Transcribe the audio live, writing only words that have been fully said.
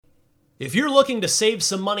If you're looking to save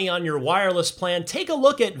some money on your wireless plan, take a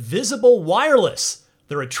look at Visible Wireless.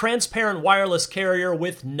 They're a transparent wireless carrier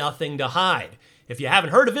with nothing to hide. If you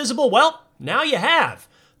haven't heard of Visible, well, now you have.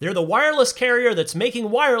 They're the wireless carrier that's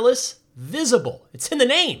making wireless visible. It's in the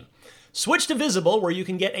name. Switch to Visible, where you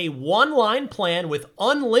can get a one-line plan with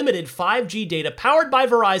unlimited 5G data powered by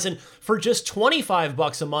Verizon for just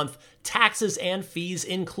 $25 a month, taxes and fees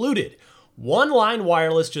included. One-line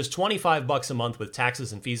wireless, just $25 a month with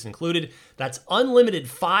taxes and fees included. That's unlimited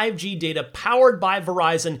 5G data powered by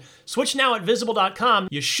Verizon. Switch now at Visible.com.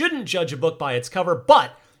 You shouldn't judge a book by its cover,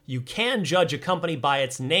 but you can judge a company by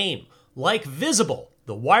its name, like Visible,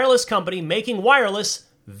 the wireless company making wireless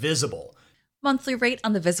visible. Monthly rate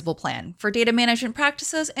on the Visible plan. For data management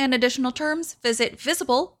practices and additional terms, visit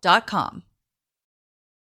Visible.com.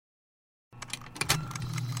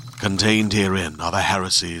 Contained herein are the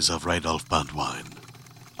heresies of Radolf Burntwine,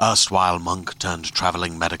 erstwhile monk turned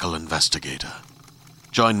traveling medical investigator.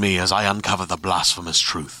 Join me as I uncover the blasphemous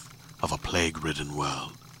truth of a plague-ridden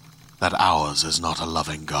world, that ours is not a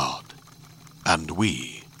loving God, and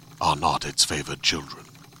we are not its favored children.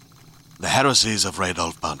 The heresies of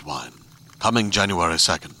Radolf Burntwine, coming January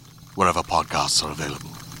 2nd, wherever podcasts are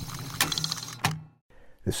available.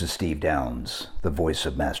 This is Steve Downs, the voice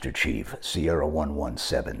of Master Chief, Sierra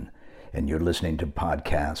 117, and you're listening to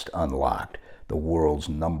Podcast Unlocked, the world's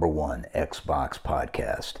 #1 Xbox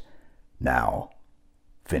podcast. Now,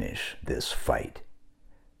 finish this fight.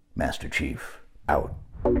 Master Chief, out.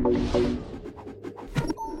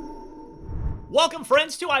 Welcome,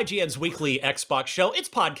 friends, to IGN's weekly Xbox show. It's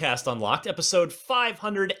Podcast Unlocked, episode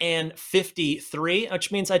 553, which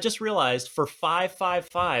means I just realized for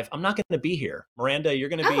 555, I'm not going to be here. Miranda, you're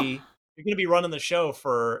going to be running the show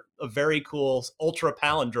for a very cool ultra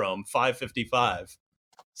palindrome 555.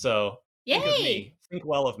 So think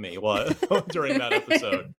well of me during that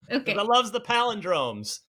episode. Okay. I loves the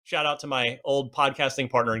palindromes. Shout out to my old podcasting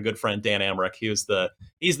partner and good friend Dan Amrich. He's the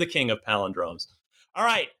king of palindromes. All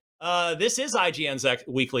right. This is IGN's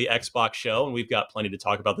weekly Xbox show, and we've got plenty to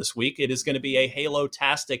talk about this week. It is going to be a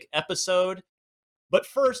Halo-tastic episode. But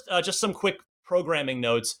first, just some quick programming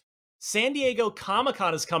notes. San Diego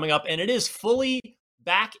Comic-Con is coming up, and it is fully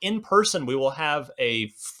back in person. We will have a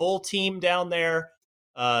full team down there,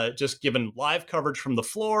 just giving live coverage from the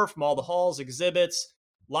floor, from all the halls, exhibits,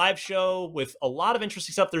 live show with a lot of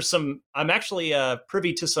interesting stuff. I'm actually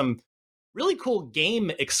privy to some really cool game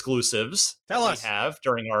exclusives we have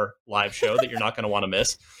during our live show that you're not going to want to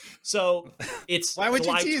miss. So it's Why would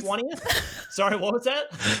July you tease? 20th. Sorry, what was that?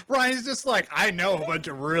 Brian's just like, I know a bunch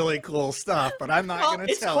of really cool stuff, but I'm not going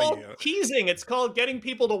to tell you. It's called teasing. It's called getting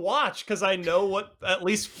people to watch because I know what at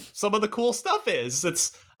least some of the cool stuff is.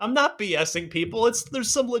 I'm not BSing people. There's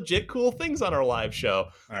some legit cool things on our live show.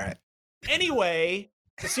 All right. Anyway,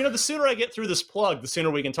 the sooner I get through this plug, the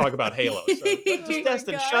sooner we can talk about Halo. So just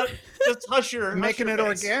Destin, just hush your making your it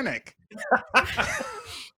face. Organic.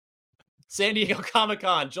 San Diego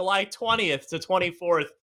Comic-Con, July 20th to 24th.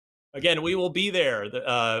 Again, we will be there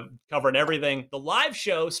covering everything. The live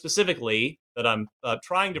show specifically that I'm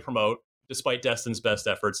trying to promote, despite Destin's best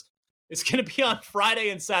efforts, is going to be on Friday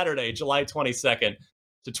and Saturday, July 22nd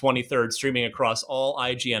to 23rd, streaming across all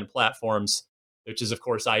IGN platforms, which is, of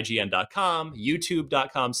course, IGN.com,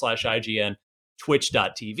 YouTube.com/IGN,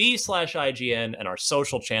 Twitch.tv/IGN, and our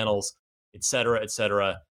social channels, etc.,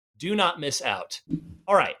 etc. Do not miss out.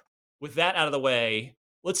 All right. With that out of the way,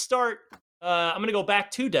 let's start. I'm going to go back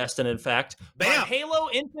to Destin, in fact. Bam! My Halo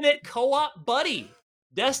Infinite co-op buddy,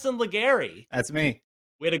 Destin Legary. That's me.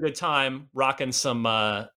 We had a good time rocking some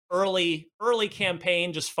early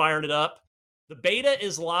campaign, just firing it up. The beta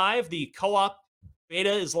is live. The co-op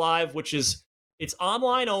beta is live, which is it's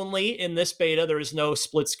online only in this beta. There is no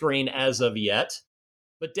split screen as of yet.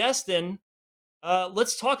 But Destin,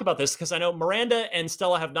 let's talk about this because I know Miranda and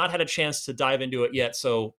Stella have not had a chance to dive into it yet.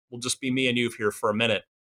 So we'll just be me and you here for a minute.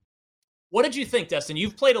 What did you think, Destin?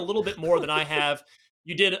 You've played a little bit more than I have.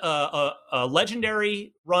 You did a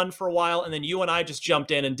legendary run for a while, and then you and I just jumped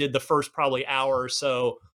in and did the first probably hour or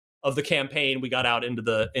so of the campaign. We got out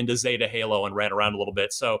into Zeta Halo and ran around a little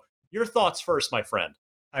bit. So your thoughts first, my friend.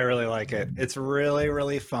 I really like it. It's really,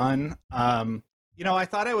 really fun. I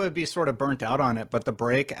thought I would be sort of burnt out on it, but the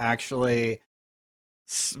break actually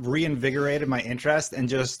reinvigorated my interest in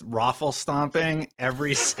just raffle stomping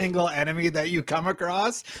every single enemy that you come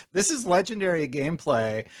across. This is legendary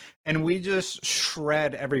gameplay, and we just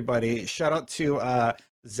shred everybody. Shout out to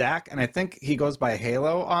Zach, and I think he goes by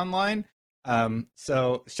Halo online.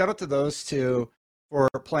 So shout out to those two for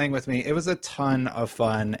playing with me. It was a ton of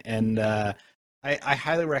fun, and I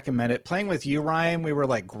highly recommend it. Playing with you, Ryan, we were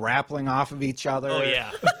like grappling off of each other. Oh, yeah.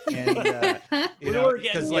 And We were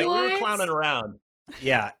What? clowning around.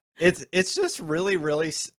 yeah, it's just really,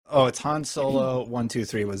 really. Oh, it's Han Solo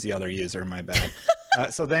 123 was the other user. My bad.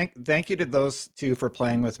 So thank you to those two for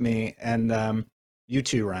playing with me, and you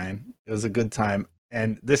too, Ryan. It was a good time,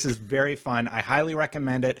 and this is very fun. I highly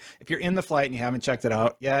recommend it. If you're in the flight and you haven't checked it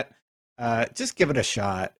out yet, just give it a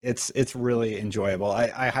shot. It's really enjoyable.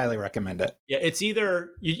 I highly recommend it. Yeah, it's you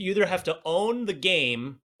either have to own the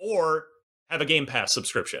game or have a Game Pass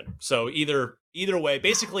subscription. So either way,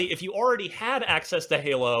 basically, if you already had access to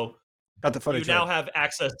Halo, Got the footage. you now have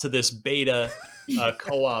access to this beta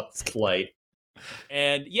co-op flight.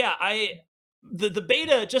 And yeah, the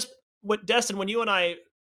beta, just what Destin, when you and I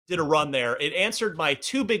did a run there, it answered my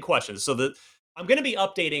two big questions. So I'm going to be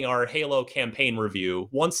updating our Halo campaign review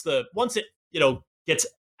once it gets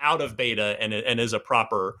out of beta and is a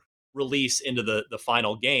proper release into the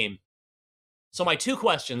final game. So my two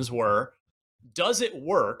questions were, does it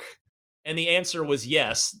work? And the answer was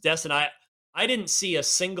yes. Destin, I didn't see a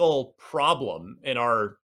single problem in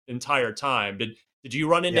our entire time. Did you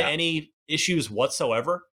run into any issues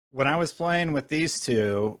whatsoever? When I was playing with these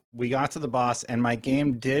two, we got to the boss and my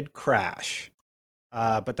game did crash.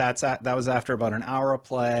 But that was after about an hour of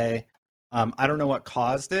play. I don't know what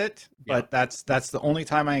caused it, but that's the only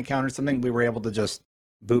time I encountered something. We were able to just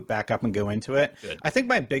boot back up and go into it. Good. I think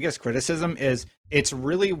my biggest criticism is it's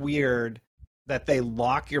really weird that they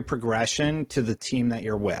lock your progression to the team that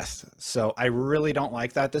you're with. So I really don't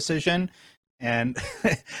like that decision. And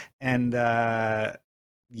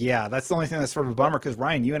yeah, that's the only thing that's sort of a bummer, because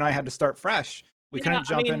Ryan, you and I had to start fresh. We couldn't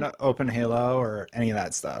jump into Open Halo or any of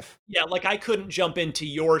that stuff. Yeah, like I couldn't jump into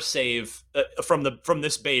your save from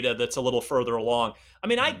this beta that's a little further along. I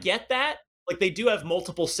mean, I get that. Like they do have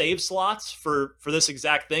multiple save slots for this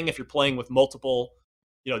exact thing if you're playing with multiple,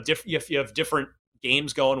 if you have different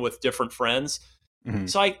games going with different friends. Mm-hmm.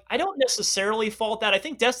 So I don't necessarily fault that. I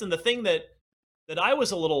think, Destin, the thing that I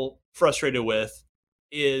was a little frustrated with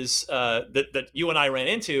is that you and I ran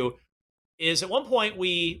into is at one point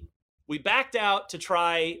we backed out to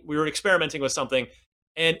try, we were experimenting with something,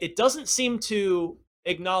 and it doesn't seem to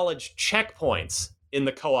acknowledge checkpoints in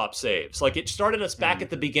the co-op saves. Like it started us back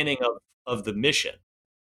at the beginning of the mission.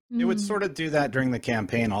 It would sort of do that during the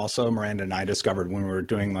campaign also. Miranda and I discovered when we were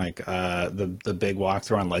doing like the big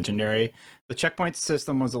walkthrough on Legendary. The checkpoint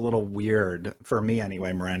system was a little weird for me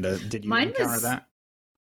anyway, Miranda. Did you encounter that?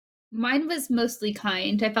 Mine was mostly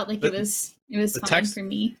kind. I felt like it was fine for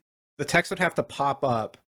me. The text would have to pop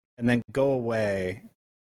up and then go away.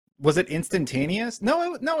 Was it instantaneous?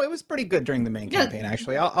 No, it was pretty good during the main campaign.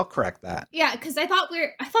 Actually, I'll correct that. Yeah, because I thought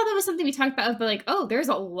that was something we talked about. But like, oh, there's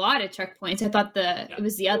a lot of checkpoints. I thought it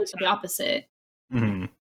was the opposite. Mm-hmm.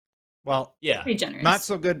 Well, yeah, pretty generous. Not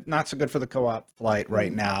so good for the co-op flight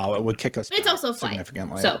right now. It would kick us. But it's also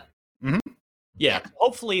significantly. So. Mm-hmm. Yeah,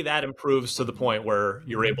 hopefully that improves to the point where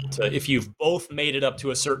you're able to, if you've both made it up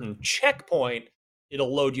to a certain checkpoint,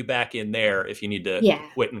 it'll load you back in there if you need to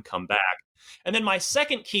quit and come back. And then my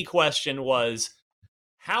second key question was,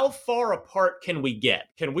 how far apart can we get?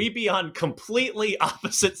 Can we be on completely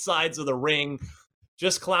opposite sides of the ring,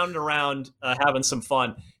 just clowning around, having some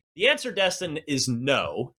fun? The answer, Destin, is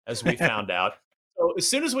no, as we found out. So as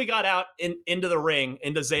soon as we got out into the ring,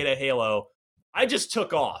 into Zeta Halo, I just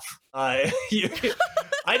took off. I just took off.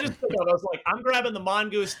 I was like, I'm grabbing the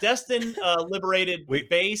Mongoose. Destin liberated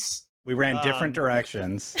base. We ran different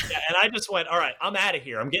directions. Yeah, and I just went, all right, I'm out of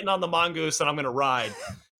here. I'm getting on the Mongoose and I'm going to ride.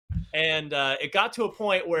 And it got to a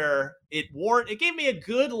point where it gave me a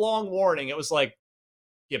good long warning. It was like,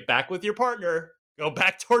 get back with your partner. Go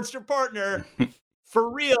back towards your partner. For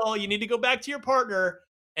real, you need to go back to your partner.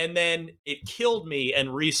 And then it killed me and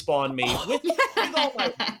respawned me with all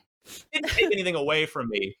my... It didn't take anything away from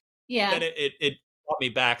me. Yeah. Then it brought me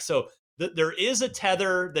back. So there is a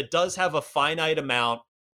tether that does have a finite amount.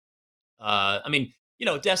 I mean,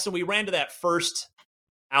 Destin, we ran to that first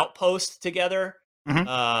outpost together. Mm-hmm.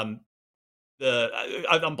 I'm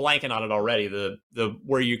blanking on it already. The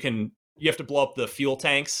where you have to blow up the fuel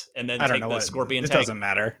tanks and then take the Scorpion tank. It doesn't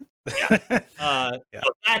matter. Yeah.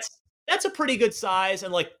 That's a pretty good size,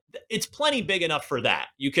 and like it's plenty big enough for that.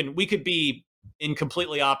 We could be in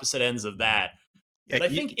completely opposite ends of that. Yeah,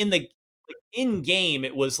 but I think in game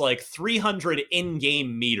it was like 300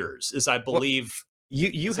 in-game meters is I believe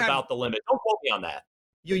you had about the limit. Don't quote me on that.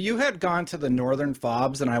 You had gone to the northern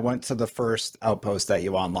fobs, and I went to the first outpost that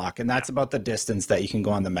you unlock, and that's about the distance that you can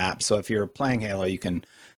go on the map. So if you're playing Halo, you can,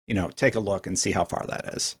 take a look and see how far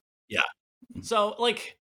that is. Yeah. So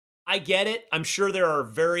like, I get it. I'm sure there are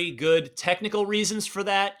very good technical reasons for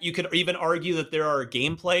that. You could even argue that there are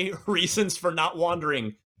gameplay reasons for not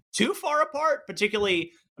wandering too far apart,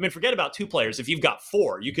 particularly, I mean, forget about 2 players. If you've got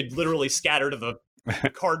 4, you could literally scatter to the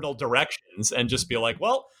cardinal directions and just be like,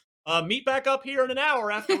 well, meet back up here in an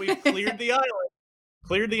hour after we've cleared the island,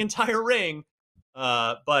 cleared the entire ring.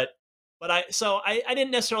 But I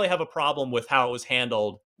didn't necessarily have a problem with how it was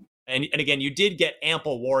handled. And again, you did get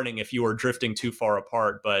ample warning if you were drifting too far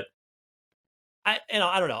apart, but I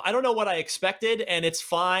don't know. I don't know what I expected, and it's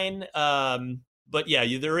fine. But yeah,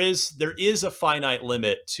 there is a finite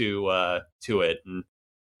limit to it,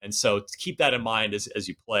 and so keep that in mind as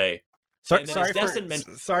you play.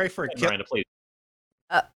 Sorry for Miranda, please.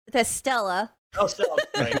 That's Stella. Oh, Stella,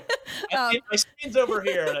 right. My screen's over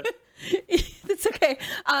here. It's okay.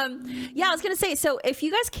 Yeah, I was gonna say. So if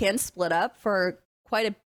you guys can split up for quite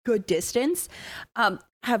a good distance,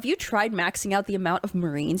 have you tried maxing out the amount of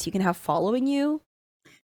Marines you can have following you?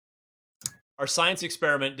 Our science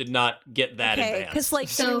experiment did not get that advanced.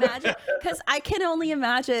 Because I can only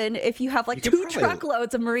imagine if you have like 2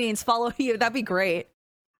 truckloads of Marines following you, that'd be great.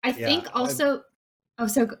 I think also.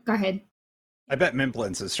 So go ahead. I bet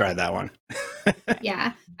Mimplins has tried that one.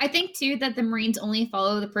 Yeah, I think too that the Marines only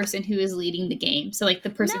follow the person who is leading the game. So like the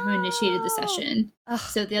person who initiated the session.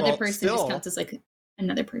 So the other person just counts as like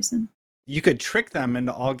another person. You could trick them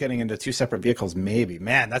into all getting into 2 separate vehicles, maybe.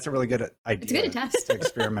 Man, that's a really good idea. It's a good test to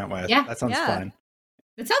experiment with. Yeah, that sounds fun.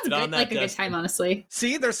 It sounds good, like a good time, honestly.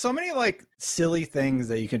 See, there's so many like silly things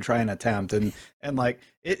that you can try and attempt, and like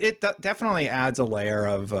it definitely adds a layer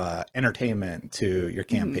of entertainment to your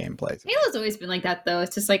campaign plays. Halo's always been like that, though.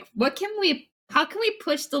 It's just like, how can we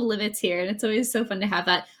push the limits here? And it's always so fun to have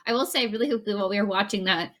that. I will say, really quickly, while we were watching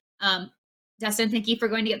that, Dustin, thank you for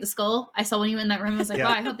going to get the skull. I saw when you were in that room, I was like,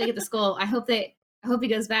 wow, I hope they get the skull. I hope he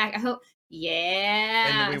goes back. Yeah.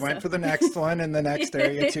 And then we went for the next one in the next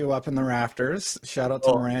area too, up in the rafters. Shout out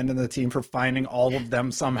to Miranda and the team for finding all of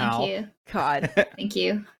them somehow. Thank you. God. Thank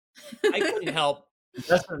you. I couldn't help.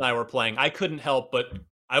 Dustin and I were playing. I couldn't help, but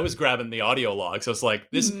I was grabbing the audio logs. I was like,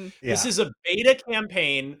 this is a beta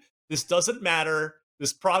campaign. This doesn't matter.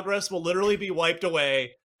 This progress will literally be wiped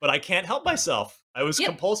away, but I can't help myself. I was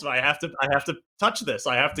compulsive. I have to touch this.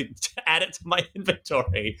 I have to add it to my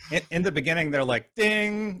inventory. In the beginning, they're like,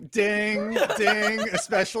 ding, ding, ding,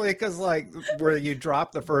 especially because like where you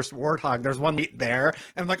drop the first warthog, there's one there.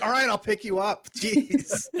 And I'm like, all right, I'll pick you up.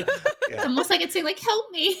 Jeez. It's almost like it's saying like,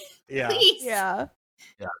 help me. Yeah. Please. Yeah.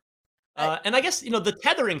 Yeah. And I guess, the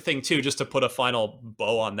tethering thing too, just to put a final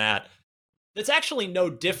bow on that, it's actually no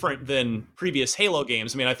different than previous Halo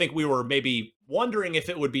games. I mean, I think we were maybe wondering if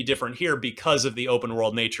it would be different here because of the open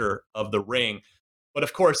world nature of the ring. But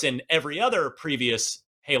of course, in every other previous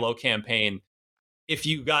Halo campaign, if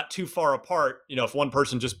you got too far apart, if one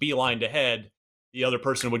person just beelined ahead, the other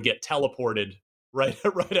person would get teleported right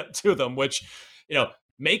up to them, which,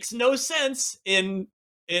 makes no sense in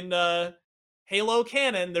Halo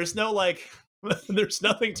canon. There's no there's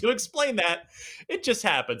nothing to explain that. It just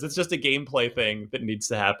happens. It's just a gameplay thing that needs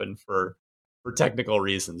to happen for technical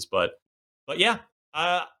reasons. But yeah,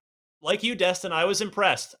 like you, Destin, I was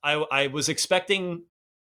impressed. I was expecting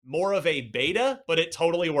more of a beta, but it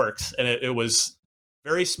totally works. And it was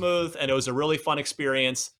very smooth, and it was a really fun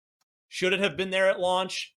experience. Should it have been there at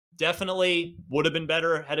launch? Definitely would have been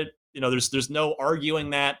better had it, there's no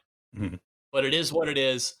arguing that, but it is what it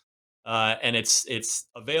is. And it's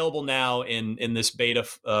available now in this beta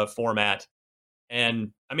format.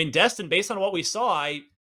 And I mean, Destin, based on what we saw,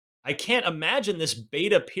 I can't imagine this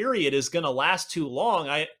beta period is going to last too long.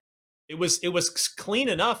 It was clean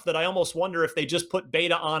enough that I almost wonder if they just put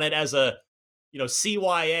beta on it as a,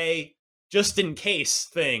 CYA just in case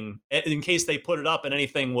thing, in case they put it up and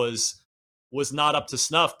anything was not up to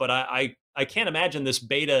snuff. But I can't imagine this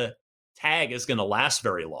beta tag is going to last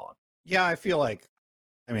very long. Yeah, I feel like,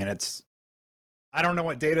 I don't know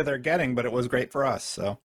what data they're getting, but it was great for us.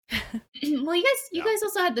 So, well, you guys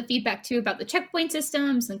also had the feedback too about the checkpoint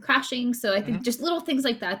systems and crashing. So I think just little things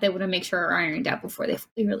like that, they want to make sure are ironed out before they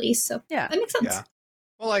fully release. So yeah, that makes sense. Yeah.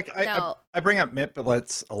 Well, I bring up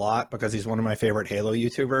Mitblitz a lot because he's one of my favorite Halo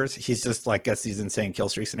YouTubers. He's just gets these insane kill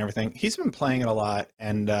streaks and everything. He's been playing it a lot,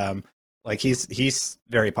 and he's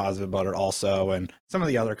very positive about it also. And some of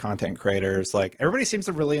the other content creators, everybody seems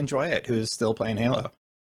to really enjoy it who's still playing Halo.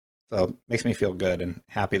 So it makes me feel good and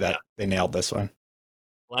happy that they nailed this one.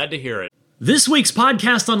 Glad to hear it. This week's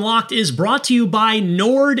Podcast Unlocked is brought to you by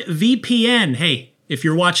NordVPN. Hey, if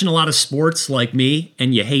you're watching a lot of sports like me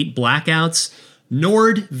and you hate blackouts,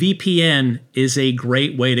 NordVPN is a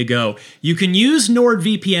great way to go. You can use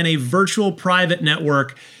NordVPN, a virtual private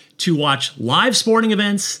network, to watch live sporting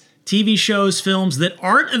events, TV shows, films that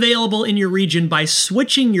aren't available in your region by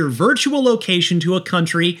switching your virtual location to a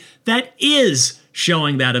country that is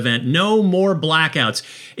showing that event. No more blackouts.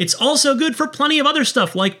 It's also good for plenty of other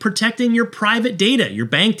stuff like protecting your private data, your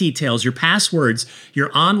bank details, your passwords,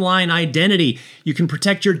 your online identity. You can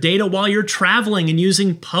protect your data while you're traveling and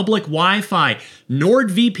using public Wi-Fi.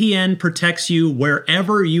 NordVPN protects you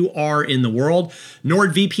wherever you are in the world.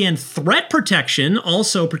 NordVPN Threat Protection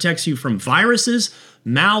also protects you from viruses,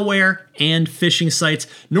 malware, and phishing sites.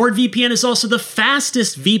 NordVPN is also the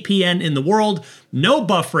fastest VPN in the world. No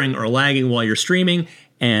buffering or lagging while you're streaming,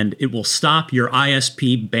 and it will stop your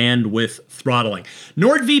ISP bandwidth throttling.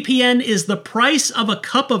 NordVPN is the price of a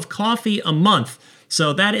cup of coffee a month,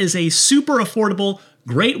 so that is a super affordable,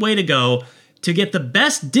 great way to go. To get the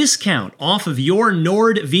best discount off of your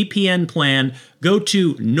NordVPN plan, go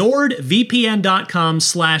to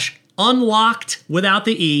nordvpn.com/unlocked without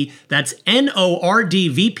the E. That's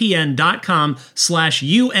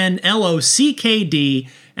nordvpn.com/UNLOCKD.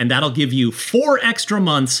 And that'll give you 4 extra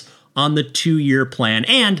months on the 2-year plan.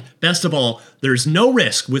 And best of all, there's no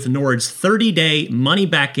risk with Nord's 30-day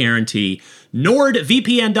money-back guarantee.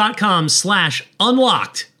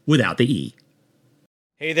 nordvpn.com/unlocked without the E.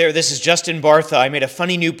 Hey there, this is Justin Bartha. I made a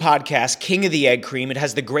funny new podcast, King of the Egg Cream. It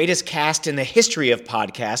has the greatest cast in the history of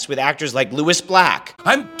podcasts with actors like Louis Black.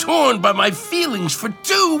 I'm torn by my feelings for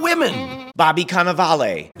 2 women. Bobby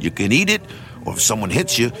Cannavale. You can eat it, or if someone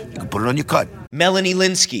hits you, you can put it on your cut. Melanie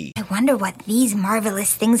Linsky. I wonder what these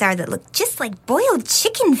marvelous things are that look just like boiled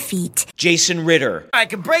chicken feet. Jason Ritter. I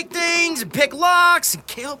can break things and pick locks and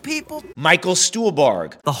kill people. Michael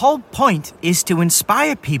Stuhlbarg. The whole point is to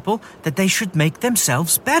inspire people that they should make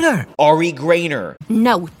themselves better. Ari Grainer.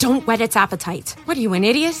 No, don't whet its appetite. What are you, an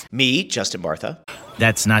idiot? Me, Justin Bartha.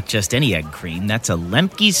 That's not just any egg cream, that's a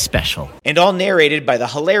Lemke's special. And all narrated by the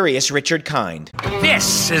hilarious Richard Kind.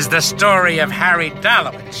 This is the story of Harry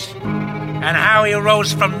Dalowitz and how he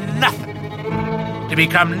rose from nothing to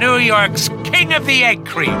become New York's King of the Egg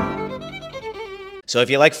Cream. So if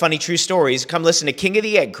you like funny true stories, come listen to King of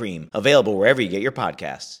the Egg Cream, available wherever you get your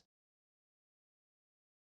podcasts.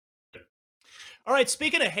 All right,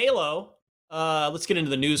 speaking of Halo, let's get into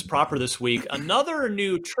the news proper this week. Another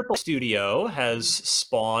new AAA studio has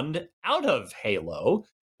spawned out of Halo.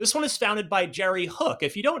 This one is founded by Jerry Hook.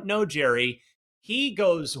 If you don't know Jerry, he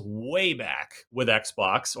goes way back with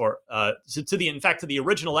Xbox, or to the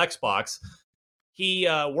original Xbox. He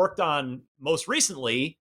worked on, most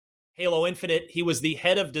recently, Halo Infinite. He was the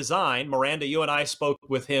head of design. Miranda, you and I spoke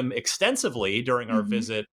with him extensively during our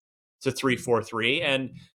visit to 343. And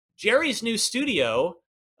Jerry's new studio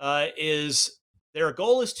their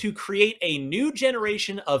goal is to create a new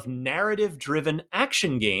generation of narrative-driven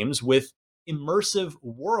action games with immersive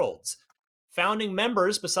worlds. Founding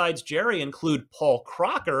members besides Jerry include Paul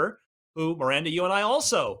Crocker, who, Miranda, you and I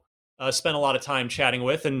also spent a lot of time chatting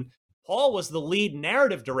with. And Paul was the lead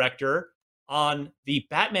narrative director on the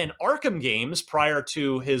Batman Arkham games prior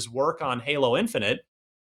to his work on Halo Infinite.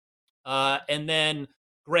 And then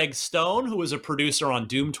Greg Stone, who was a producer on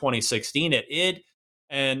Doom 2016 at id.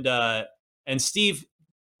 And Steve,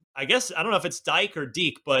 I guess, I don't know if it's Dyke or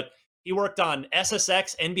Deke, but he worked on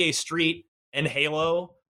SSX, NBA Street, and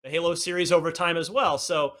Halo, the Halo series over time as well.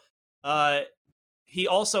 So Jerry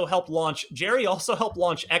also helped launch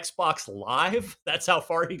Xbox Live. That's how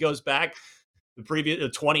far he goes back, the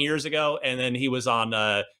previous 20 years ago. And then he was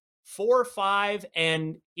on 4, 5,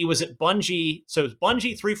 and he was at Bungie. So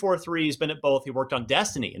Bungie 343, he's been at both. He worked on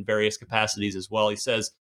Destiny in various capacities as well. He says,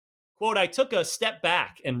 quote, I took a step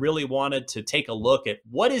back and really wanted to take a look at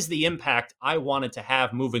what is the impact I wanted to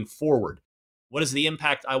have moving forward. What is the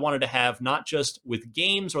impact I wanted to have, not just with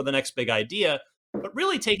games or the next big idea, but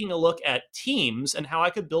really taking a look at teams and how I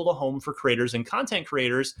could build a home for creators and content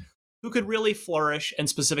creators who could really flourish and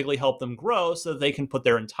specifically help them grow so that they can put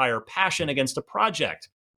their entire passion against a project.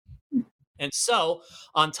 And so,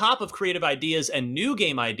 on top of creative ideas and new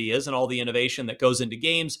game ideas and all the innovation that goes into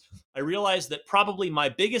games, I realized that probably my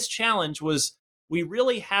biggest challenge was we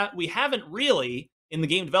haven't really, in the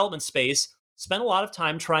game development space, spent a lot of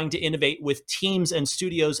time trying to innovate with teams and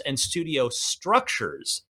studios and studio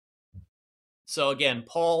structures. So again,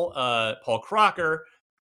 Paul Crocker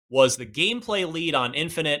was the gameplay lead on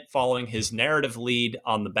Infinite, following his narrative lead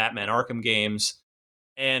on the Batman Arkham games.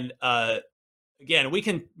 And again,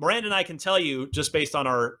 Miranda and I can tell you, just based on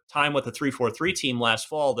our time with the 343 team last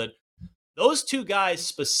fall, that those two guys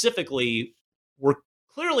specifically were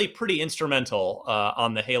clearly pretty instrumental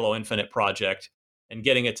on the Halo Infinite project and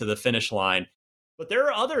getting it to the finish line. But there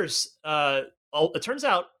are others. It turns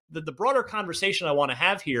out that the broader conversation I want to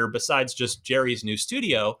have here, besides just Jerry's new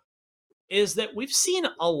studio, is that we've seen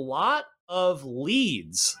a lot of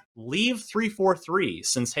leads leave 343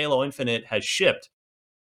 since Halo Infinite has shipped.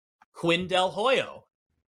 Quinn Del Hoyo,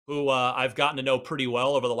 who I've gotten to know pretty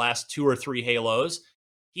well over the last 2 or 3 Halos.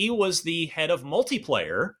 He was the head of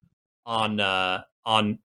multiplayer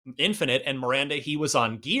on Infinite, and Miranda, he was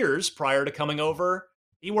on Gears prior to coming over.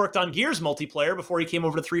 He worked on Gears multiplayer before he came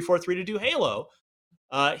over to 343 to do Halo.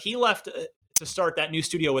 He left to start that new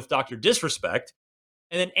studio with Dr. Disrespect.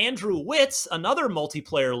 And then Andrew Witz, another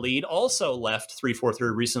multiplayer lead, also left 343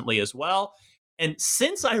 recently as well. And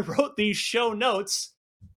since I wrote these show notes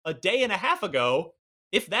a day and a half ago,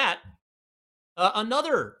 if that,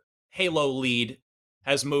 another Halo lead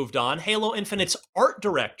has moved on. Halo Infinite's art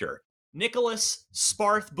director, Nicholas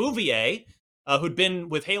Sparth Bouvier, who'd been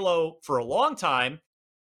with Halo for a long time,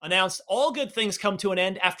 announced all good things come to an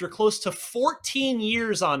end after close to 14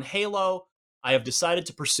 years on Halo. I have decided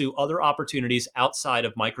to pursue other opportunities outside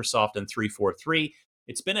of Microsoft and 343.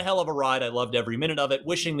 It's been a hell of a ride. I loved every minute of it.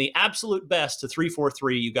 Wishing the absolute best to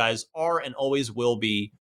 343. You guys are and always will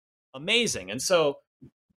be amazing. And so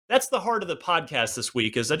that's the heart of the podcast this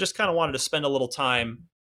week, is I just kind of wanted to spend a little time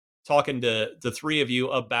talking to the three of you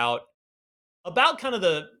about kind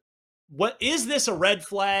of what is this, a red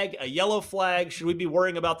flag, a yellow flag? Should we be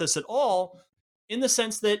worrying about this at all? In the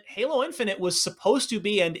sense that Halo Infinite was supposed to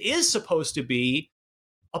be and is supposed to be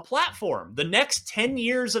a platform. The next 10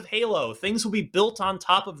 years of Halo, things will be built on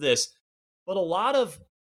top of this. But a lot of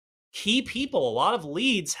key people, a lot of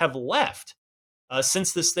leads have left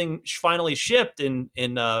since this thing finally shipped in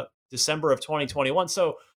December of 2021.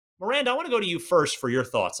 So, Miranda, I want to go to you first for your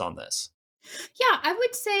thoughts on this. Yeah, I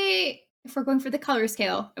would say, if we're going for the color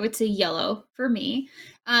scale, I would say yellow for me.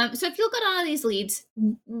 So if you look at all of these leads,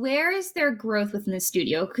 where is their growth within the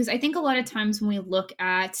studio? Because I think a lot of times when we look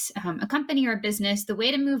at a company or a business, the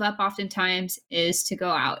way to move up oftentimes is to go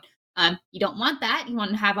out. You don't want that. You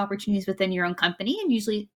want to have opportunities within your own company, and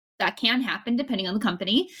usually that can happen depending on the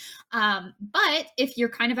company. But if you're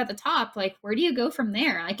kind of at the top, like, where do you go from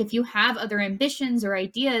there? Like, if you have other ambitions or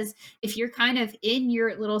ideas, if you're kind of in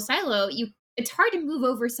your little silo, it's hard to move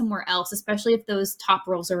over somewhere else, especially if those top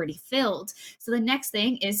roles are already filled. So the next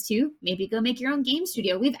thing is to maybe go make your own game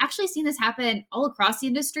studio. We've actually seen this happen all across the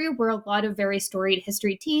industry, where a lot of very storied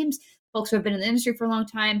history teams, folks who have been in the industry for a long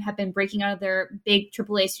time, have been breaking out of their big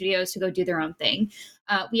AAA studios to go do their own thing.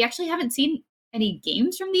 We actually haven't seen any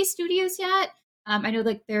games from these studios yet. I know,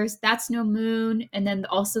 like, there's That's No Moon, and then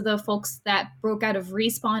also the folks that broke out of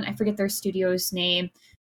Respawn. I forget their studio's name.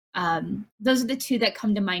 Those are the two that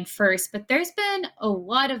come to mind first, but there's been a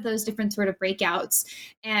lot of those different sort of breakouts,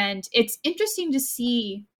 and it's interesting to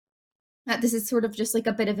see that this is sort of just like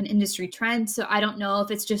a bit of an industry trend. So I don't know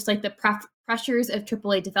if it's just like the pressures of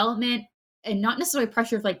AAA development, and not necessarily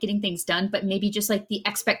pressure of like getting things done, but maybe just like the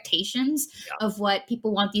expectations of what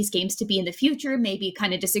people want these games to be in the future, maybe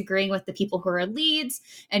kind of disagreeing with the people who are leads.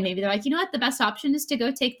 And maybe they're like, you know what, the best option is to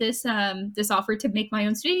go take this offer to make my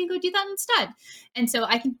own studio and go do that instead. And so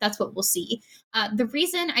I think that's what we'll see. The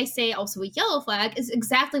reason I say also a yellow flag is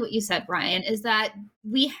exactly what you said, Brian, is that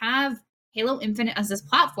we have Halo Infinite as this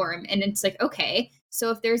platform. And it's like, okay, so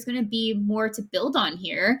if there's going to be more to build on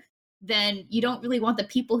here, then you don't really want the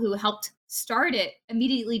people who helped start it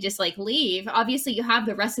immediately just like leave. Obviously, you have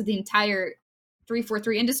the rest of the entire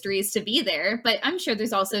 343 Industries to be there, but I'm sure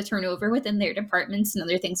there's also turnover within their departments and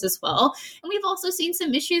other things as well. And we've also seen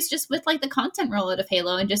some issues just with like the content rollout of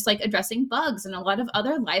Halo and just like addressing bugs and a lot of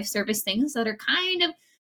other live service things that are kind of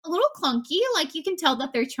a little clunky. Like, you can tell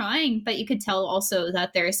that they're trying, but you could tell also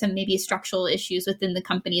that there are some maybe structural issues within the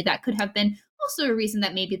company that could have been also a reason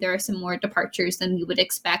that maybe there are some more departures than we would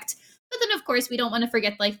expect. But then, of course, we don't want to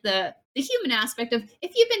forget like the human aspect of,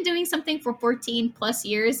 if you've been doing something for 14 plus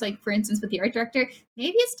years, like for instance with the art director,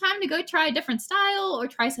 maybe it's time to go try a different style or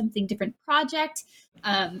try something different project.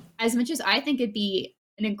 As much as I think it'd be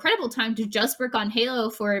an incredible time to just work on Halo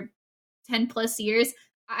for 10 plus years,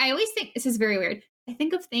 I always think, this is very weird, I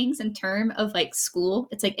think of things in terms of like school.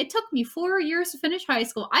 It's like, it took me 4 years to finish high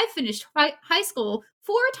school. I finished high school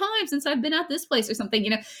 4 times since I've been at this place or something. You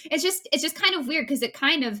know, it's just kind of weird, because it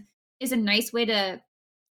kind of is a nice way to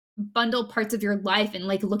bundle parts of your life and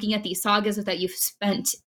like looking at these sagas that you've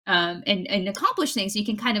spent and accomplish things. You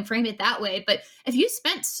can kind of frame it that way. But if you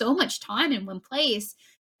spent so much time in one place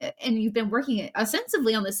and you've been working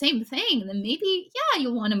ostensibly on the same thing, then maybe, yeah,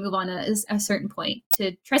 you'll want to move on at a certain point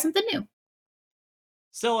to try something new.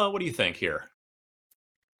 Stella, what do you think here?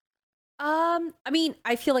 I mean,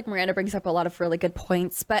 I feel like Miranda brings up a lot of really good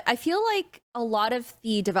points, but I feel like a lot of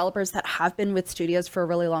the developers that have been with studios for a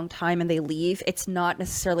really long time and they leave, it's not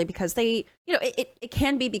necessarily because they, you know, it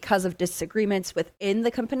can be because of disagreements within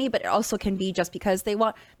the company, but it also can be just because they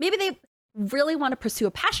really want to pursue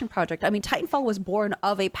a passion project. I mean, Titanfall was born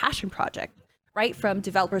of a passion project. right, from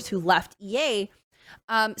developers who left EA.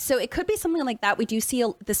 So it could be something like that. We do see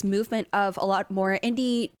this movement of a lot more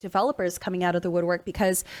indie developers coming out of the woodwork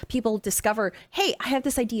because people discover, hey, I have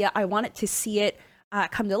this idea. I want it to see it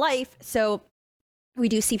come to life. So we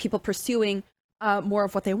do see people pursuing more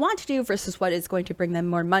of what they want to do versus what is going to bring them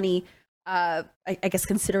more money, I guess,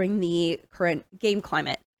 considering the current game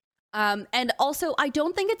climate. And also, I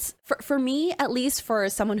don't think it's, for me, at least for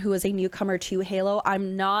someone who is a newcomer to Halo,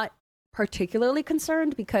 I'm not particularly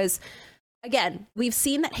concerned because, again, we've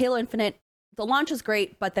seen that Halo Infinite, the launch was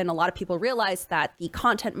great, but then a lot of people realized that the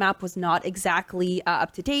content map was not exactly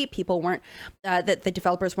up to date. People weren't, that the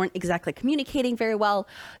developers weren't exactly communicating very well.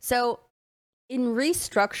 So in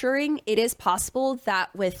restructuring, it is possible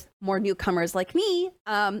that with more newcomers like me,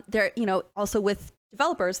 there, also with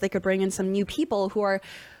developers, they could bring in some new people who are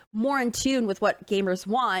more in tune with what gamers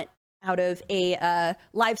want out of a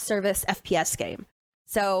live service FPS game.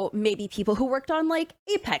 So maybe people who worked on like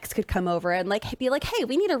Apex could come over and like be like, hey,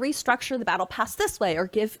 we need to restructure the battle pass this way, or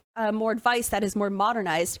give more advice that is more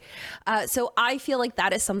modernized. So I feel like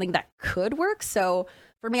that is something that could work. So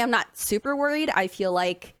for me, I'm not super worried. I feel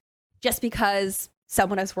like just because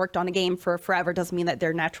someone has worked on a game for forever doesn't mean that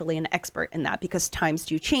they're naturally an expert in that, because times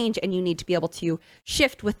do change and you need to be able to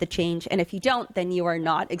shift with the change. And if you don't, then you are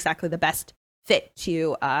not exactly the best fit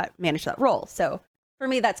to manage that role. So for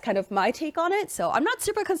me, that's kind of my take on it. So I'm not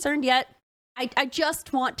super concerned yet. I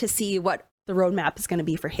just want to see what the roadmap is going to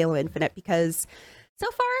be for Halo Infinite, because so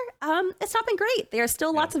far, it's not been great. There are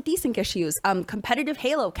still lots of desync issues. Competitive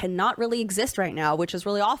Halo cannot really exist right now, which is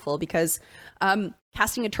really awful because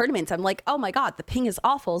casting a tournament, I'm like, oh my God, the ping is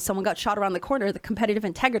awful. Someone got shot around the corner. The competitive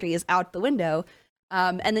integrity is out the window.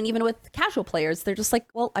 And then even with casual players, they're just like,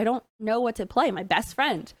 well, I don't know what to play. My best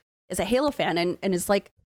friend is a Halo fan and is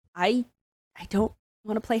like, I don't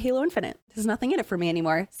want to play Halo Infinite. There's nothing in it for me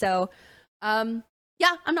anymore. So,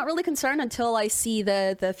 yeah, I'm not really concerned until I see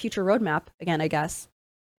the future roadmap again, I guess.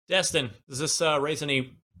 Destin, does this raise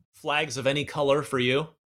any flags of any color for you?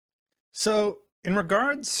 So, in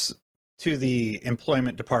regards to the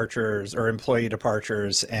employment departures or employee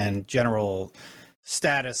departures and general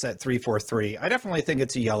status at 343, I definitely think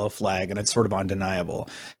it's a yellow flag and it's sort of undeniable.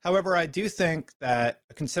 However, I do think that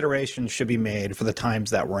a consideration should be made for the times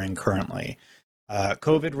that we're in currently.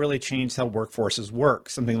 COVID really changed how workforces work.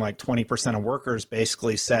 Something like 20% of workers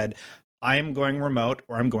basically said, I'm going remote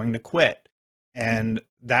or I'm going to quit. And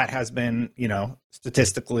that has been,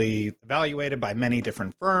 statistically evaluated by many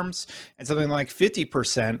different firms. And something like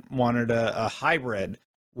 50% wanted a hybrid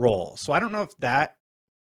role. So I don't know if that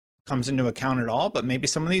comes into account at all, but maybe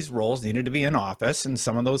some of these roles needed to be in office. And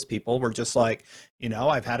some of those people were just like,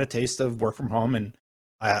 I've had a taste of work from home and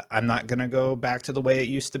I'm not going to go back to the way it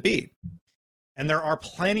used to be. And there are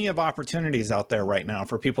plenty of opportunities out there right now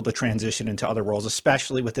for people to transition into other roles,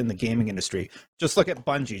 especially within the gaming industry. Just look at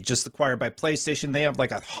Bungie, just acquired by PlayStation. They have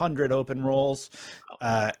like 100 open roles.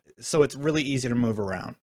 So it's really easy to move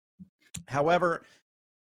around. However,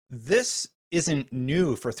 this isn't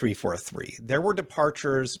new for 343. There were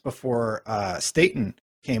departures before Staten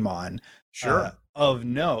came on. Sure. Of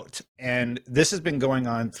note. And this has been going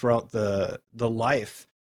on throughout the life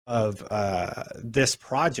of this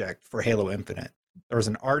project for Halo Infinite. There was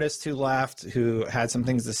an artist who left who had some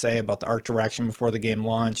things to say about the art direction before the game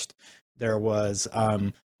launched. There was,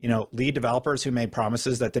 lead developers who made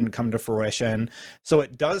promises that didn't come to fruition. So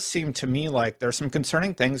it does seem to me like there's some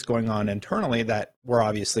concerning things going on internally that we're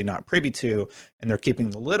obviously not privy to, and they're keeping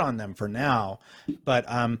the lid on them for now. But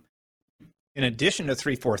in addition to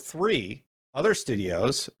 343, other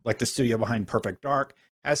studios, like the studio behind Perfect Dark,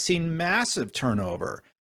 has seen massive turnover.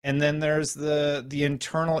 And then there's the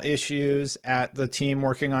internal issues at the team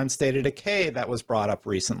working on State of Decay that was brought up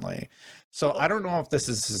recently. So I don't know if this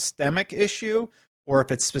is a systemic issue or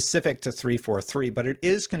if it's specific to 343, but it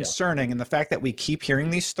is concerning. Yeah. And the fact that we keep hearing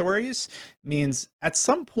these stories means at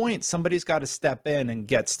some point somebody's got to step in and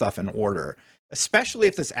get stuff in order, especially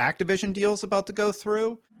if this Activision deal is about to go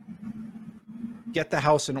through. Get the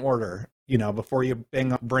house in order, before you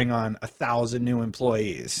bring on 1,000 new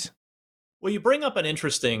employees. Well, you bring up an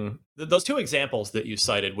interesting, those two examples that you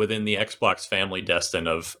cited within the Xbox family, Destin,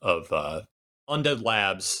 of Undead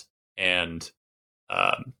Labs and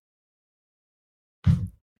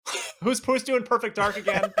who's doing Perfect Dark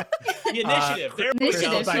again? The Initiative.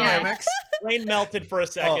 Crystal Dynamics. Rain melted for a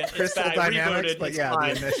second. Crystal Dynamics, but yeah, the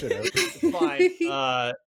Initiative. It's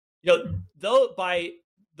fine. Though by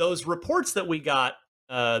those reports that we got,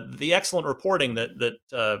 the excellent reporting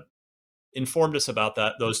that informed us about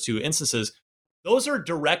those two instances, those are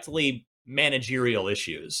directly managerial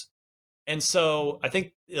issues. And so I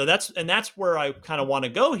think that's where I kind of want to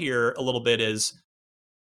go here a little bit is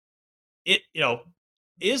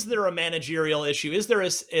is there a managerial issue? Is there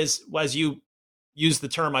as you use the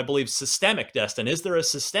term, I believe, systemic, Destin? Is there a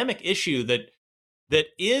systemic issue that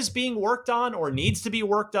is being worked on or needs to be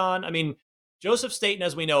worked on? I mean, Joseph Staten,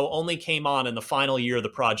 as we know, only came on in the final year of the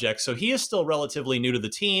project, so he is still relatively new to the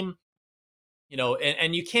team.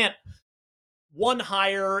 And you can't one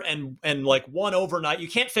hire and like one overnight. You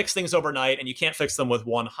can't fix things overnight, and you can't fix them with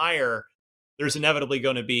one hire. There's inevitably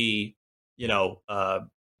going to be,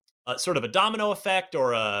 sort of a domino effect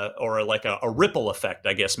or a ripple effect,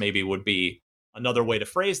 I guess maybe would be another way to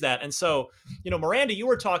phrase that. And so, Miranda, you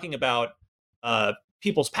were talking about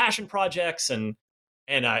people's passion projects, and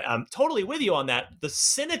I'm totally with you on that. The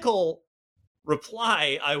cynical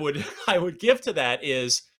reply I would give to that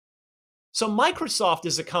is, so Microsoft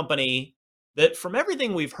is a company that, from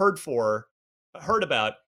everything we've heard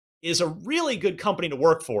about, is a really good company to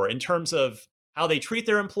work for in terms of how they treat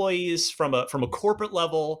their employees from a corporate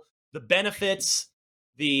level, the benefits,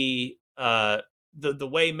 the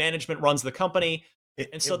way management runs the company.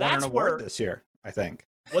 And so that's won an award this year, I think.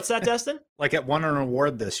 What's that, Destin? Like it won an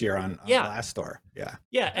award this year on Glassdoor. Yeah.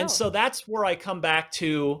 Yeah. And so that's where I come back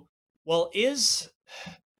to, well,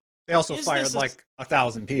 they also fired like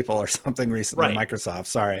 1,000 people or something recently, right? Microsoft.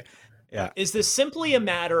 Sorry. Yeah. Is this simply a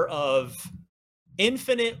matter of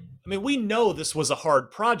infinite? I mean, we know this was a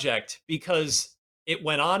hard project because it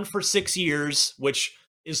went on for 6 years, which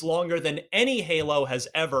is longer than any Halo has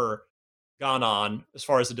ever gone on as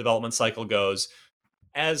far as the development cycle goes.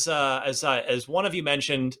 As one of you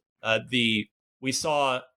mentioned, we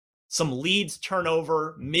saw some leads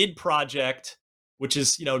turnover mid-project, which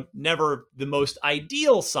is never the most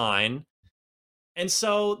ideal sign. And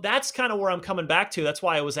so that's kind of where I'm coming back to. That's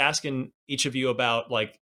why I was asking each of you about,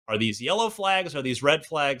 like, are these yellow flags? Are these red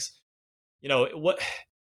flags? What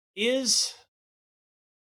is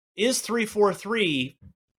 343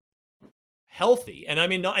 healthy? And I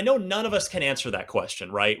mean, I know none of us can answer that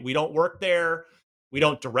question, right? We don't work there. We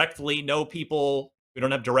don't directly know people. We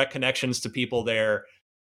don't have direct connections to people there.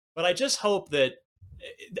 But I just hope that,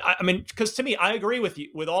 I mean, because to me, I agree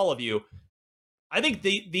with all of you. I think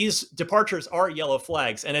these departures are yellow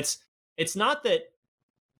flags, and it's not that.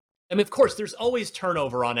 I mean, of course, there's always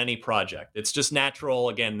turnover on any project. It's just natural.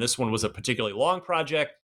 Again, this one was a particularly long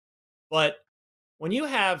project, but when you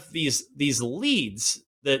have these leads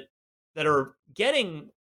that are getting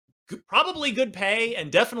probably good pay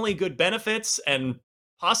and definitely good benefits and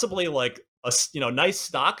possibly like a nice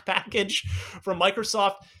stock package from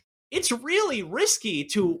Microsoft, it's really risky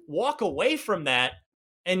to walk away from that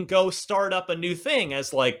and go start up a new thing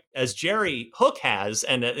as Jerry Hook has,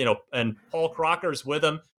 and and Paul Crocker's with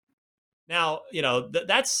him. Now,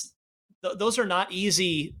 those are not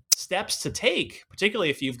easy steps to take,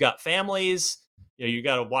 particularly if you've got families. You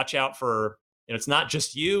got to watch out for, it's not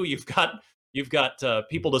just you. You've got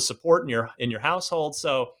people to support in your household.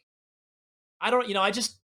 So I don't,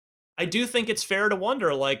 I do think it's fair to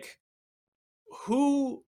wonder, like,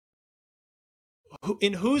 who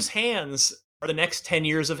in whose hands are the next 10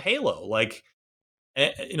 years of Halo? Like,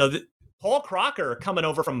 Paul Crocker coming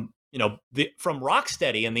over from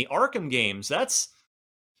Rocksteady and the Arkham games. That's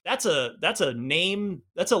a name.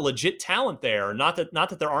 That's a legit talent there. Not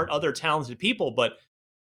that there aren't other talented people, but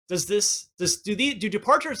do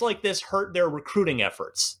departures like this hurt their recruiting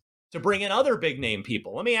efforts to bring in other big name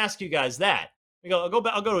people? Let me ask you guys that. I'll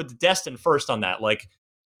go to Destin first on that. Like,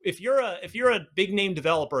 if you're a big name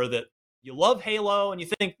developer that you love Halo and you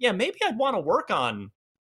think, yeah, maybe I'd want to work on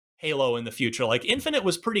Halo in the future. Like, Infinite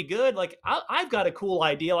was pretty good. Like, I've got a cool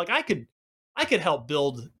idea. Like, I could help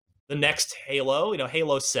build the next Halo.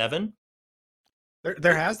 Halo 7.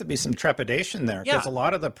 There has to be some trepidation there because a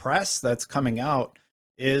lot of the press that's coming out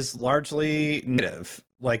is largely negative.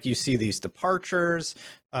 Like, you see these departures,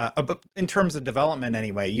 but in terms of development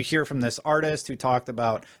anyway, you hear from this artist who talked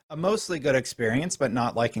about a mostly good experience, but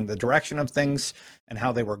not liking the direction of things and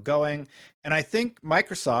how they were going. And I think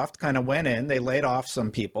Microsoft kind of went in, they laid off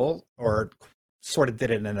some people, or sort of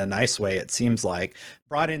did it in a nice way, it seems like,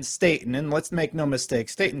 brought in Staten, and let's make no mistake,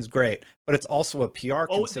 Staten's great, but it's also a PR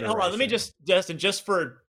consideration. Hold on, let me Justin,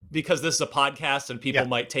 because this is a podcast and people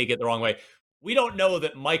might take it the wrong way. We don't know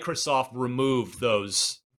that Microsoft removed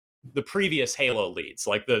the previous Halo leads.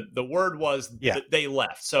 Like, the word was that they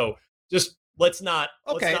left. So just let's not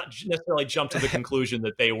necessarily jump to the conclusion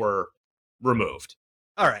that they were removed.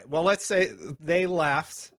 All right. Well, let's say they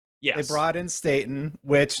left. Yes. They brought in Staten,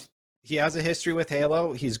 which he has a history with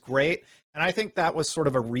Halo. He's great. And I think that was sort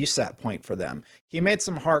of a reset point for them. He made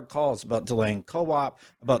some hard calls about delaying co-op,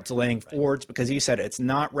 about delaying Forge, because he said it's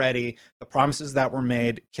not ready. The promises that were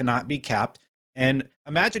made cannot be kept. And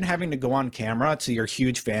imagine having to go on camera to your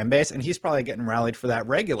huge fan base, and he's probably getting rallied for that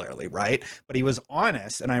regularly, right? But he was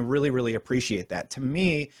honest, and I really, really appreciate that. To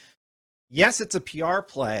me, yes, it's a PR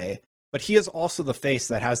play, but he is also the face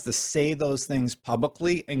that has to say those things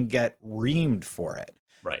publicly and get reamed for it.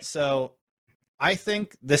 Right. So I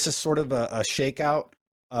think this is sort of a shakeout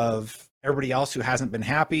of everybody else who hasn't been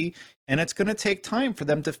happy, and it's going to take time for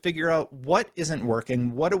them to figure out what isn't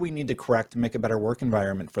working, what do we need to correct to make a better work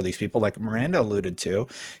environment for these people, like Miranda alluded to,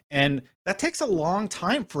 and that takes a long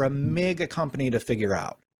time for a mega company to figure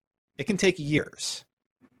out. It can take years.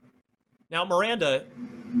 Now, Miranda,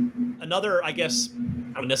 another, I guess,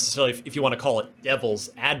 I don't necessarily, if you want to call it devil's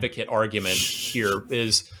advocate argument here,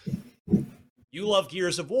 is you love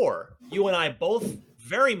Gears of War. You and I both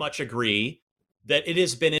very much agree that it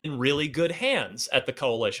has been in really good hands at the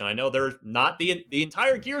Coalition. I know they're not the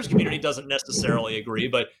entire Gears community doesn't necessarily agree,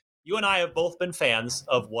 but you and I have both been fans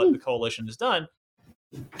of what the Coalition has done.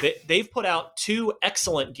 They've put out 2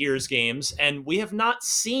 excellent Gears games, and we have not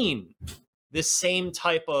seen this same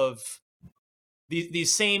type of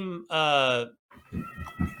these same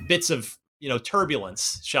bits of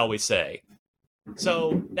turbulence, shall we say.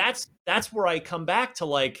 So that's where I come back to,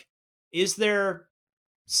 like, is there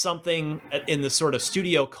something in the sort of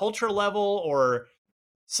studio culture level or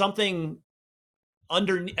something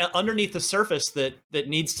underneath the surface that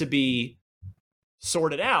needs to be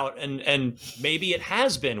sorted out, and maybe it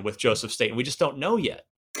has been with Joseph Staten. We just don't know yet.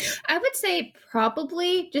 I would say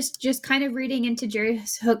probably just kind of reading into Jerry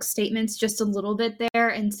Hook's statements just a little bit there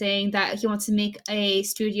and saying that he wants to make a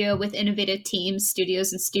studio with innovative teams,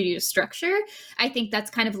 studios, and studio structure. I think that's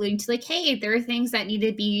kind of alluding to, like, hey, there are things that need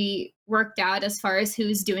to be worked out as far as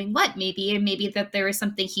who's doing what, maybe, and maybe that there was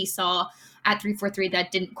something he saw at 343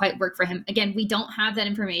 that didn't quite work for him. Again, we don't have that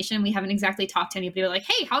information. We haven't exactly talked to anybody like,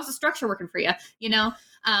 hey, how's the structure working for you?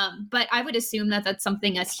 But I would assume that that's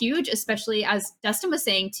something as huge, especially as Dustin was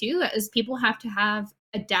saying too, as people have to have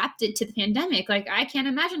adapted to the pandemic. Like, I can't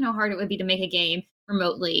imagine how hard it would be to make a game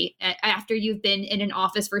remotely after you've been in an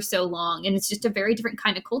office for so long. And it's just a very different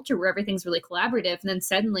kind of culture where everything's really collaborative. And then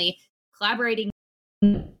suddenly collaborating,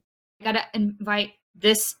 I gotta invite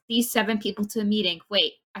these 7 people to a meeting.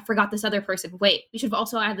 Wait, I forgot this other person. Wait, we should have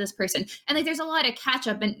also added this person. And like, there's a lot of catch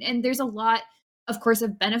up, and there's a lot, of course,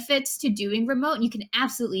 of benefits to doing remote, and you can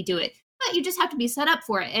absolutely do it, but you just have to be set up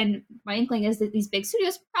for it. And my inkling is that these big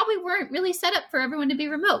studios probably weren't really set up for everyone to be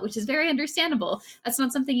remote, which is very understandable. That's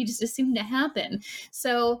not something you just assume to happen.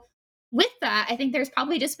 So with that, I think there's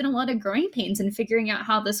probably just been a lot of growing pains in figuring out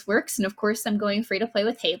how this works. And of course, them going free to play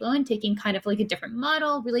with Halo and taking kind of like a different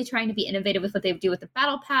model, really trying to be innovative with what they do with the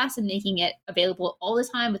Battle Pass and making it available all the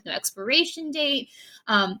time with no expiration date.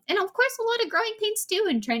 And of course, a lot of growing pains too,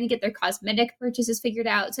 and trying to get their cosmetic purchases figured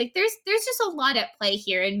out. It's like there's just a lot at play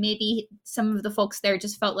here. And maybe some of the folks there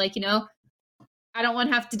just felt like, I don't want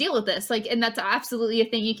to have to deal with this. Like, and that's absolutely a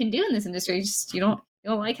thing you can do in this industry. Just, you don't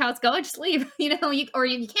like how it's going, just leave, you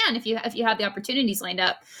can if you have the opportunities lined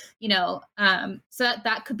up, so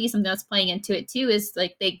that could be something that's playing into it too, is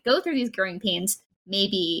like they go through these growing pains.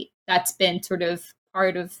 Maybe that's been sort of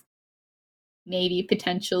part of maybe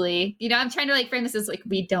potentially, I'm trying to like frame this as like,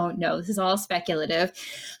 we don't know. This is all speculative.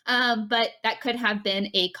 But that could have been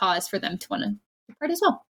a cause for them to want to depart as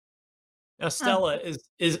well. Now, Stella, is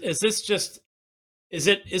this just, is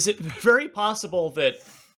it very possible that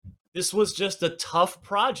this was just a tough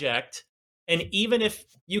project, and even if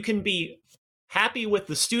you can be happy with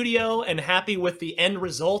the studio and happy with the end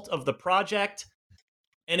result of the project,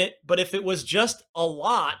 but if it was just a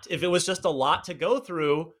lot to go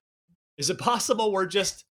through, is it possible we're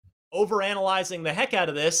just overanalyzing the heck out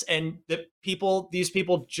of this, and that these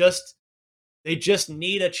people just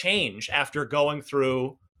need a change after going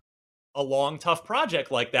through a long, tough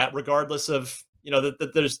project like that, regardless of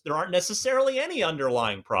that there aren't necessarily any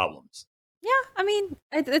underlying problems. Yeah, I mean,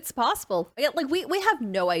 it's possible. Like, we have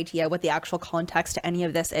no idea what the actual context to any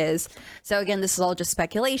of this is. So again, this is all just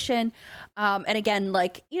speculation. And again,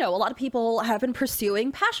 like, a lot of people have been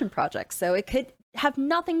pursuing passion projects. So it could have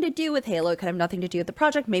nothing to do with Halo. It could have nothing to do with the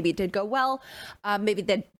project. Maybe it did go well. Maybe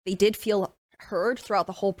they did feel heard throughout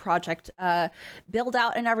the whole project build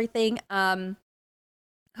out and everything.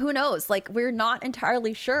 Who knows? Like, we're not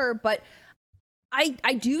entirely sure, but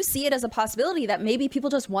I do see it as a possibility that maybe people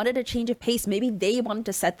just wanted a change of pace. Maybe they wanted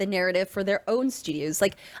to set the narrative for their own studios.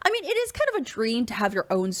 Like, I mean, it is kind of a dream to have your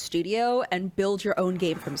own studio and build your own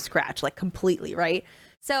game from scratch, like completely, right?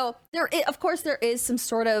 So of course, there is some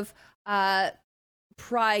sort of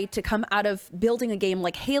pride to come out of building a game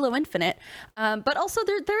like Halo Infinite, but also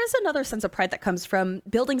there is another sense of pride that comes from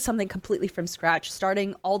building something completely from scratch,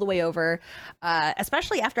 starting all the way over,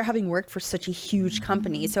 especially after having worked for such a huge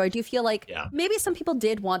company. So I do feel like maybe some people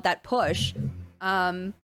did want that push.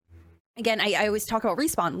 Again, I always talk about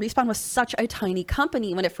Respawn. Respawn was such a tiny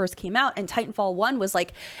company when it first came out, and Titanfall 1 was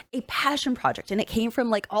like a passion project, and it came from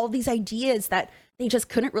like all these ideas that they just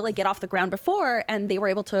couldn't really get off the ground before, and they were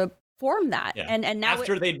able to form that. Yeah. And now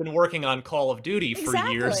after they'd been working on Call of Duty for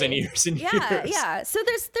years and years and years. Yeah. So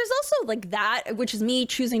there's also like that, which is me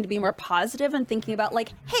choosing to be more positive and thinking about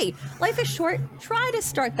like, hey, life is short. Try to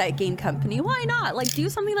start that game company. Why not? Like, do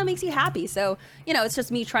something that makes you happy. So, you know, it's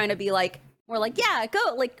just me trying to be like, more like, yeah,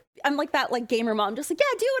 go. Like, I'm like that like gamer mom, just like,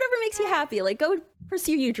 yeah, do whatever makes you happy. Like, go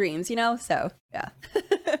pursue your dreams, you know? So, yeah.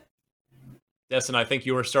 Destin, I think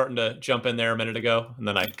you were starting to jump in there a minute ago, and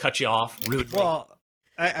then I cut you off rudely. Well,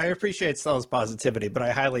 I appreciate Stella's positivity, but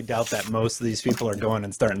I highly doubt that most of these people are going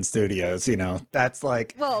and starting studios. You know, that's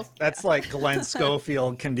like Glenn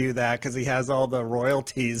Schofield can do that because he has all the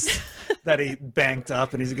royalties that he banked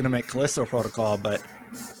up, and he's going to make Callisto Protocol. But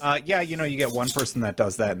yeah, you know, you get one person that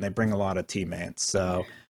does that, and they bring a lot of teammates. So,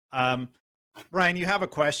 Ryan, you have a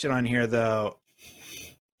question on here though.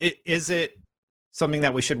 Is it something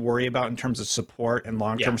that we should worry about in terms of support and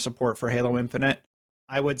long-term support for Halo Infinite?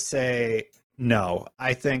 I would say no.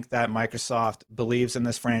 I think that Microsoft believes in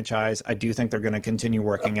this franchise. I do think they're going to continue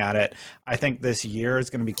working at it. I think this year is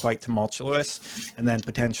going to be quite tumultuous, and then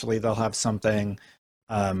potentially they'll have something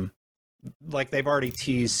like they've already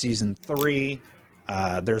teased Season 3.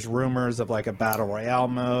 There's rumors of like a Battle Royale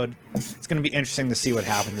mode. It's going to be interesting to see what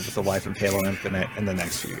happens with the life of Halo Infinite in the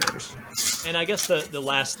next few years. And I guess the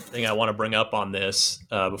last thing I want to bring up on this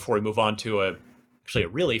before we move on to actually a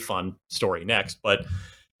really fun story next, but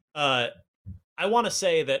I want to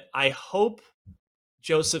say that I hope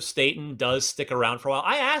Joseph Staten does stick around for a while.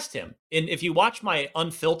 I asked him, and if you watch my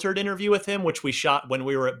unfiltered interview with him, which we shot when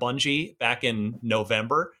we were at Bungie back in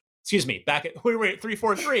November, we were at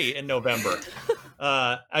 343 in November.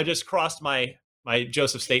 I just crossed my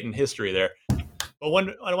Joseph Staten history there. But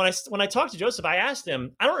when I talked to Joseph, I asked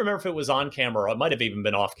him, I don't remember if it was on camera or it might have even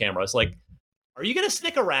been off camera. I was like, are you going to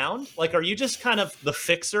stick around? Like, are you just kind of the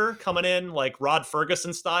fixer coming in like Rod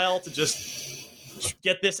Ferguson style to just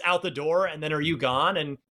get this out the door, and then are you gone?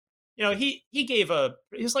 And you know,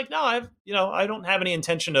 he's like, no, I don't have any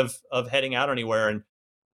intention of heading out anywhere. And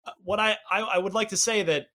what I would like to say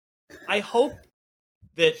that I hope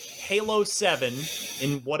that Halo 7,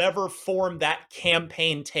 in whatever form that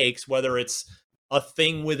campaign takes, whether it's a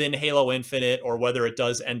thing within Halo Infinite or whether it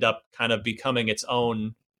does end up kind of becoming its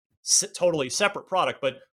own totally separate product,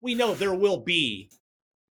 but we know there will be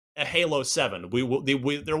a Halo 7.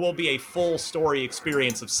 There will be a full story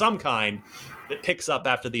experience of some kind that picks up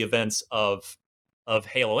after the events of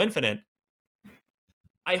Halo Infinite.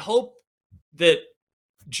 I hope that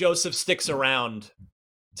Joseph sticks around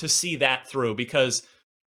to see that through, because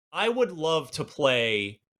I would love to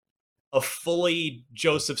play a fully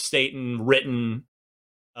Joseph Staten written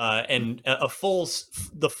and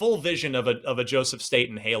the full vision of a Joseph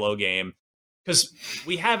Staten Halo game, because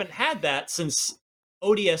we haven't had that since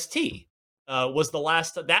ODST was the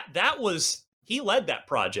last. That was, he led that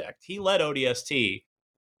project. He led ODST,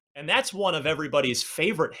 and that's one of everybody's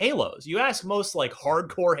favorite Halos. You ask most like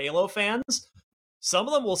hardcore Halo fans, some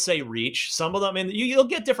of them will say Reach. Some of them, and you'll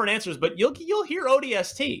get different answers, but you'll hear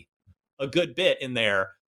ODST a good bit in there.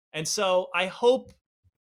 And so I hope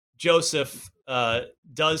Joseph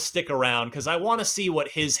does stick around, because I want to see what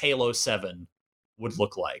his Halo 7 would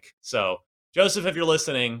look like. So Joseph, if you're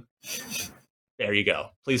listening, there you go.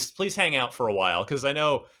 Please hang out for a while, because I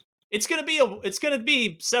know it's going to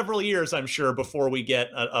be several years, I'm sure, before we get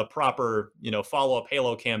a proper, follow-up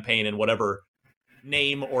Halo campaign in whatever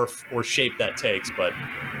name or shape that takes. But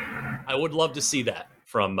I would love to see that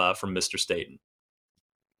from Mr. Staten.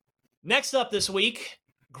 Next up this week,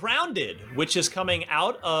 Grounded, which is coming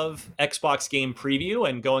out of Xbox Game Preview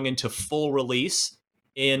and going into full release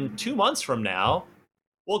in 2 months from now.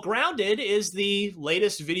 Well, Grounded is the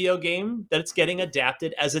latest video game that's getting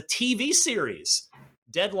adapted as a TV series.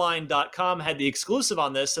 Deadline.com had the exclusive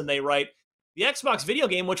on this, and they write, the Xbox video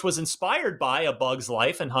game, which was inspired by A Bug's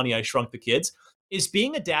Life and Honey, I Shrunk the Kids, is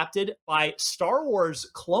being adapted by Star Wars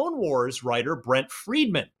Clone Wars writer Brent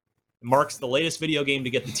Friedman. It marks the latest video game to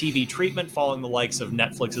get the TV treatment, following the likes of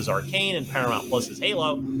Netflix's Arcane and Paramount Plus's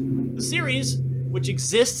Halo. The series, which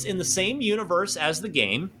exists in the same universe as the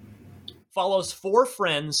game, follows 4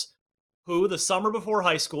 friends who, the summer before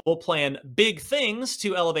high school, plan big things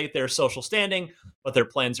to elevate their social standing, but their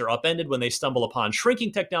plans are upended when they stumble upon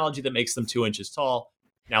shrinking technology that makes them 2 inches tall.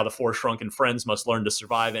 Now the 4 shrunken friends must learn to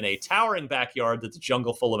survive in a towering backyard that's a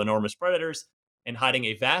jungle full of enormous predators and hiding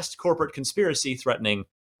a vast corporate conspiracy threatening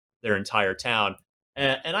their entire town.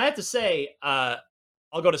 And I have to say,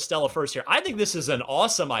 I'll go to Stella first here. I think this is an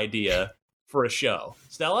awesome idea for a show.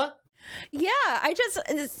 Stella? Yeah, so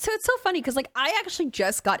it's so funny because like I actually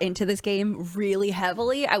just got into this game really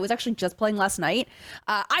heavily. I was actually just playing last night.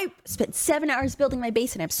 I spent 7 hours building my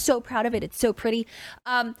base and I'm so proud of it. It's so pretty.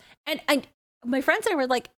 And my friends and I were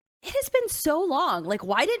like, it has been so long. Like,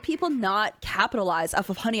 why did people not capitalize off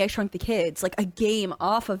of Honey, I Shrunk the Kids, like a game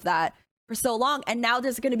off of that for so long? And now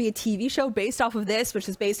there's going to be a TV show based off of this, which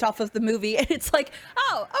is based off of the movie. And it's like,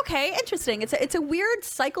 oh, okay, interesting. It's a weird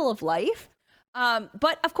cycle of life.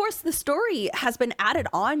 But of course the story has been added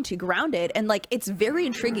on to Grounded and like it's very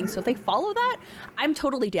intriguing. So if they follow that, I'm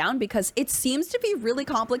totally down because it seems to be really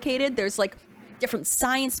complicated. There's like different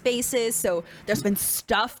science bases. So there's been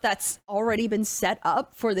stuff that's already been set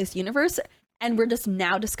up for this universe. And we're just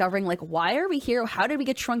now discovering like, why are we here? How did we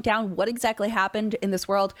get shrunk down? What exactly happened in this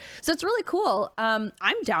world? So it's really cool. I'm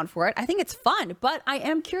down for it. I think it's fun, but I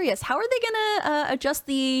am curious. How are they going to adjust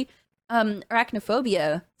the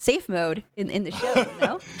arachnophobia safe mode in the show, you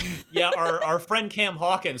know? Yeah, our friend Cam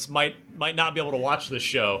Hawkins might not be able to watch this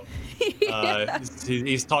show.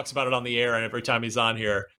 He talks about it on the air and every time he's on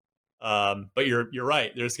here. But you're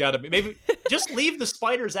right. There's got to be maybe just leave the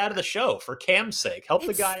spiders out of the show for Cam's sake. Help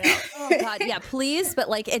the guy out. Oh God, yeah, please. But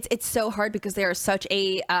like, it's so hard because they are such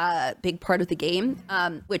a big part of the game.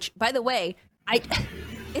 Which, by the way,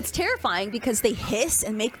 it's terrifying because they hiss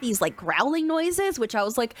and make these like growling noises, which I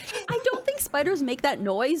was like, I don't think spiders make that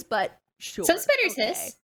noise, but sure. Some spiders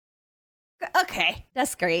hiss. Okay,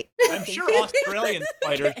 that's great. I'm sure Australian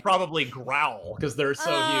spiders probably growl because they're so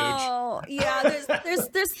huge. Oh, yeah. There's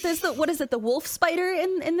the what is it? The wolf spider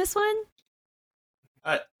in this one?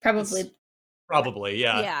 Probably,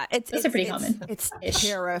 yeah. Yeah, it's pretty common. It's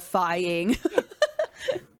terrifying.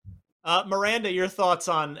 Miranda, your thoughts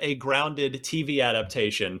on a Grounded TV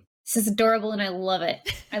adaptation? This is adorable and I love it.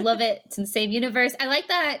 I love it. It's in the same universe. I like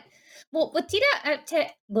that. Well, with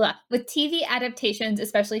TV adaptations,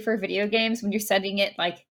 especially for video games, when you're setting it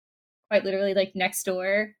like quite literally like next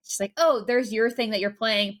door, it's just like, oh, there's your thing that you're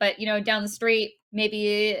playing, but you know, down the street,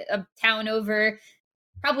 maybe a town over,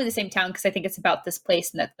 probably the same town because I think it's about this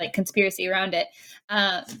place and that like conspiracy around it.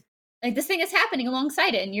 Like this thing is happening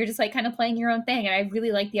alongside it and you're just like kind of playing your own thing. And I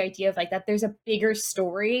really like the idea of like that there's a bigger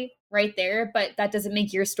story right there, but that doesn't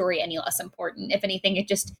make your story any less important. If anything, it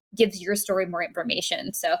just gives your story more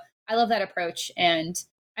information. So I love that approach. And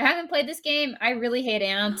I haven't played this game. I really hate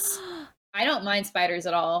ants. I don't mind spiders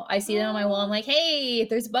at all. I see them on my wall. I'm like, hey,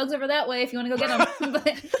 there's bugs over that way if you want to go get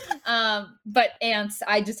them. But ants,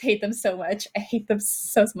 I just hate them so much. I hate them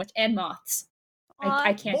so much. And moths.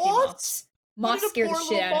 I can't do moths. Moths scare the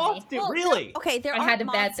shit out of me. Well, really? Okay, there are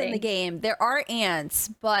moths in the game. There are ants,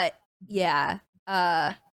 but yeah.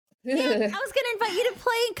 Yeah, I was gonna invite you to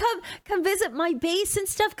play and come visit my base and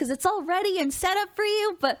stuff because it's all ready and set up for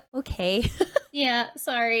you. But okay. Yeah,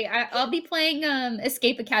 sorry. I'll be playing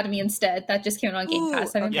Escape Academy instead. That just came out on Game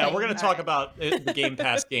Pass. We're going to talk about the Game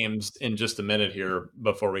Pass games in just a minute here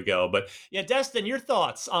before we go. But yeah, Destin, your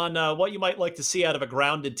thoughts on what you might like to see out of a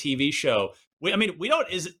Grounded TV show? We don't.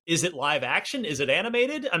 Is it live action? Is it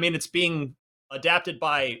animated? I mean, it's being adapted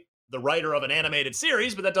by the writer of an animated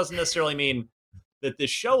series, but that doesn't necessarily mean that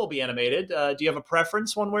this show will be animated. Do you have a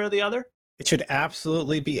preference one way or the other? It should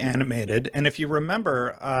absolutely be animated. And if you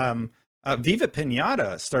remember, Viva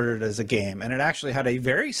Pinata started as a game, and it actually had a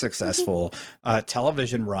very successful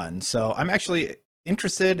television run. So I'm actually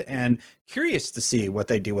interested and curious to see what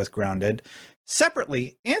they do with Grounded.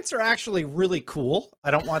 Separately, ants are actually really cool.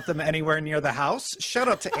 I don't want them anywhere near the house. Shout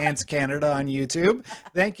out to Ants Canada on YouTube.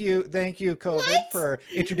 Thank you, COVID, for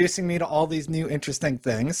introducing me to all these new interesting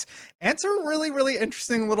things. Ants are really, really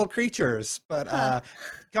interesting little creatures, but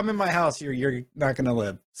come in my house, you're not going to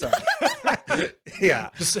live. Sorry. Yeah.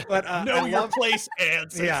 But know your place,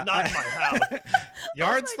 ants. Yeah, it's not my house.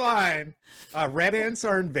 Yard's fine. Red ants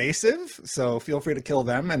are invasive, so feel free to kill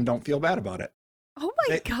them and don't feel bad about it. Oh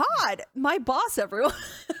my God, my boss, everyone.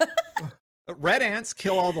 Red ants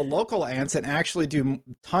kill all the local ants and actually do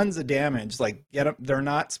tons of damage. Like, they're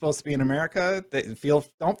not supposed to be in America.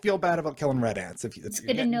 Don't feel bad about killing red ants. It's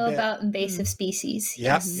good to know about invasive species.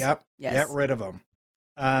 Yep. Yes. Get rid of them.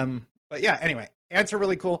 But yeah, anyway, ants are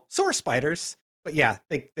really cool. So are spiders. But yeah,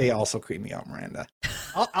 they also creep me out, Miranda.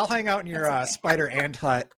 I'll hang out in your spider ant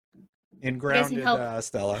hut in You guys need grounded help.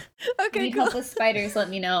 Stella. If you need help with spiders, let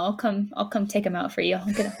me know. I'll come take them out for you.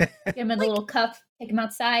 I'll get them in the little cup, take them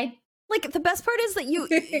outside. Like, the best part is that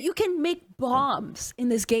you can make bombs in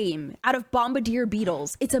this game out of bombardier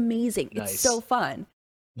beetles. It's amazing. Nice. It's so fun.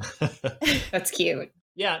 That's cute.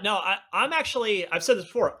 Yeah, no, I'm actually, I've said this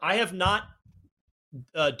before, I have not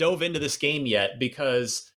dove into this game yet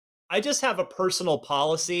because I just have a personal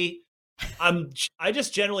policy. I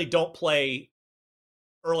just generally don't play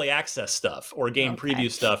early access stuff or game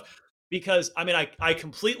preview stuff because, I mean, I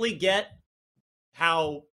completely get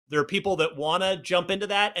how there are people that want to jump into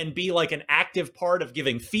that and be like an active part of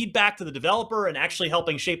giving feedback to the developer and actually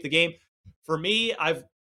helping shape the game. For me, I've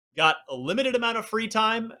got a limited amount of free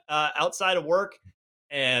time outside of work,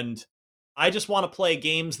 and I just want to play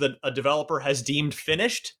games that a developer has deemed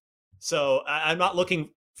finished. So I'm not looking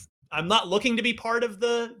to be part of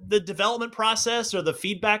the development process or the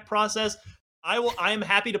feedback process. I am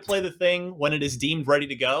happy to play the thing when it is deemed ready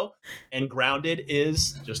to go, and Grounded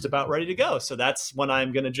is just about ready to go. So that's when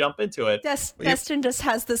I'm going to jump into it. Destin just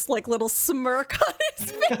has this like little smirk on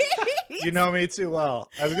his face. You know me too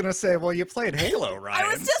well. I was gonna say, well, you played Halo, Ryan.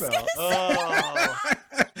 I was just gonna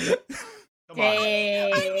say. Come on.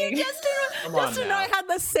 I mean, Justin and I had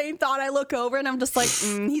the same thought. I look over and I'm just like,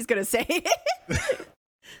 he's gonna say it.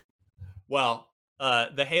 Well,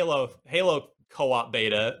 the Halo co-op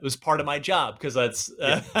beta was part of my job because that's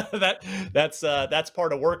that's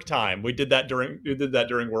part of work time. We did that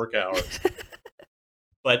during work hours.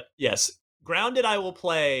 But yes, Grounded I will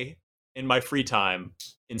play in my free time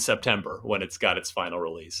in September when it's got its final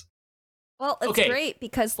release. Well, it's great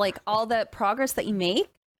because like all the progress that you make,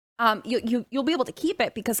 you'll be able to keep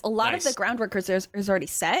it because a lot of the groundwork is already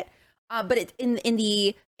set. But it's in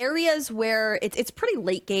the areas where it's pretty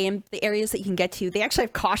late game, the areas that you can get to, they actually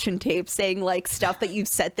have caution tape saying like stuff that you've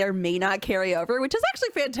set there may not carry over, which is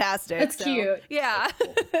actually fantastic. That's cute. Yeah.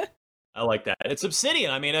 Cool. I like that. It's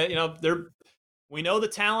Obsidian. I mean, we know the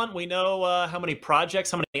talent. We know how many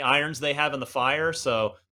projects, how many irons they have in the fire.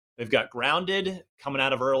 So they've got Grounded coming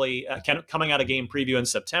out of game preview in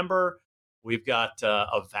September. We've got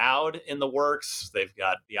Avowed in the works. They've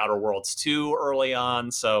got The Outer Worlds 2 early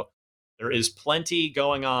on. So there is plenty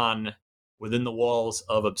going on within the walls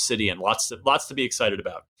of Obsidian. Lots to be excited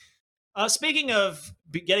about. Speaking of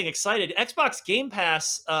getting excited, Xbox Game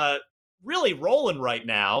Pass really rolling right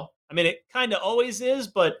now. I mean, it kind of always is,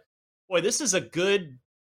 but boy, this is the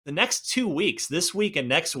next 2 weeks, this week and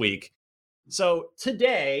next week. So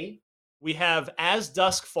today we have As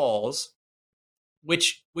Dusk Falls,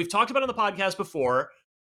 which we've talked about on the podcast before.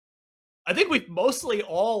 I think we've mostly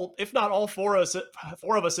all, if not all four of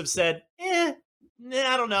us have said, I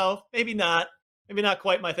don't know, maybe not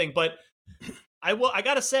quite my thing. But I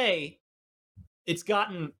gotta say, it's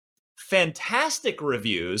gotten fantastic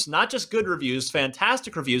reviews, not just good reviews,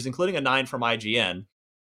 fantastic reviews, including a 9 from IGN.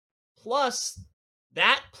 Plus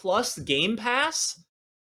Game Pass,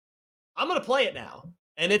 I'm gonna play it now,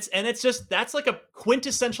 and it's just that's like a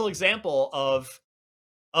quintessential example of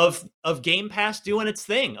Game Pass doing its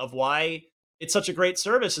thing, of why it's such a great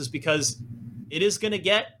service, is because it is going to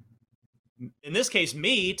get, in this case,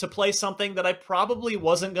 me to play something that I probably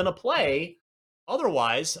wasn't going to play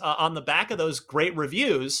otherwise on the back of those great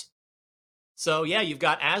reviews. So yeah, you've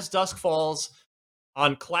got As Dusk Falls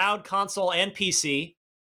on cloud, console, and PC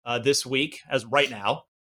this week, as right now.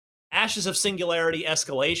 Ashes of Singularity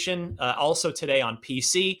Escalation also today on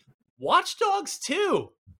PC. Watch Dogs 2.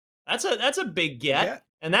 That's a big get. Yeah.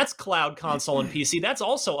 And that's cloud, console, and PC. That's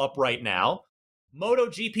also up right now.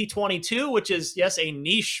 MotoGP 22, which is, yes, a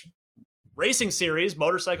niche racing series,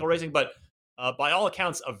 motorcycle racing, but by all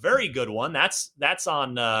accounts, a very good one. That's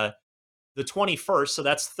on the 21st, so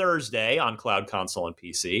that's Thursday on cloud, console, and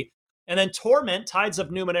PC. And then Torment, Tides of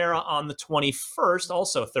Numenera on the 21st,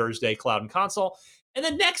 also Thursday, cloud and console. And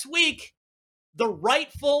then next week, the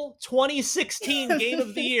rightful 2016 Game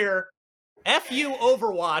of the Year, FU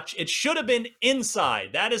Overwatch. It should have been Inside.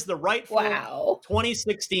 That is the rightful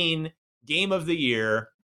 2016 Game of the Year.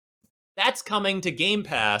 That's coming to Game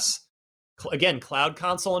Pass. Again, cloud,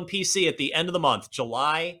 console, and PC at the end of the month,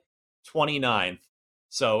 July 29th.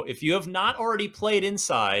 So if you have not already played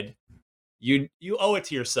Inside, you owe it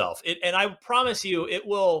to yourself. And I promise you, it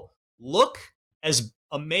will look as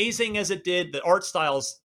amazing as it did. The art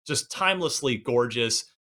style's just timelessly gorgeous.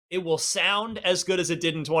 It will sound as good as it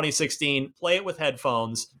did in 2016. Play it with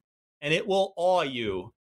headphones, and it will awe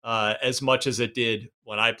you as much as it did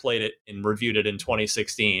when I played it and reviewed it in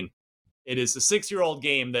 2016. It is a 6-year-old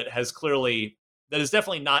game that is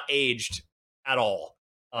definitely not aged at all.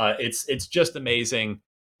 It's just amazing.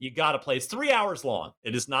 You got to play. It's 3 hours long.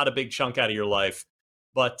 It is not a big chunk out of your life.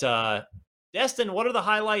 But Destin, what are the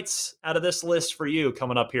highlights out of this list for you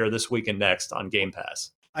coming up here this week and next on Game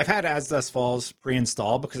Pass? I've had As Dusk Falls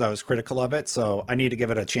pre-installed because I was critical of it, so I need to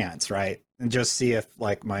give it a chance, right? And just see if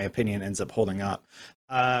like my opinion ends up holding up.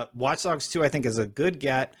 Watch Dogs 2, I think, is a good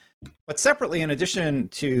get. But separately, in addition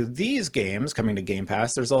to these games coming to Game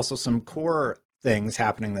Pass, there's also some core things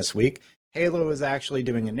happening this week. Halo is actually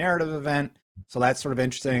doing a narrative event, so that's sort of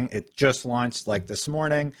interesting. It just launched like this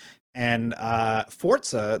morning. And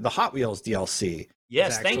Forza, the Hot Wheels DLC.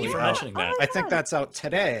 Yes, thank you for mentioning that. I think that's out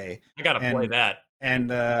today. I got to play that.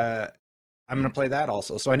 And I'm going to play that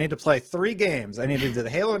also. So I need to play 3 games. I need to do the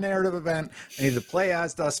Halo narrative event. I need to play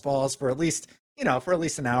As Dusk Falls for at least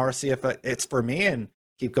an hour, see if it's for me, and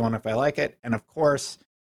keep going if I like it. And of course,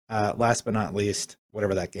 last but not least,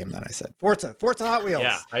 whatever that game that I said, Forza Hot Wheels,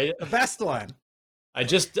 the best one.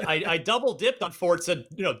 I double dipped on Forza,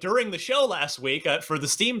 during the show last week for the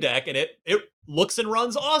Steam Deck, and it looks and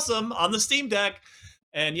runs awesome on the Steam Deck.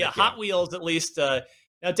 And Hot Wheels at least.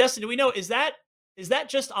 Now, Destin, do we know is that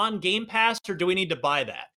just on Game Pass, or do we need to buy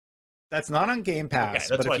that? That's not on Game Pass,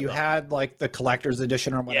 but if you had like the collector's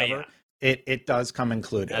edition or whatever, it does come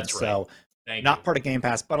included. That's right. So not part of Game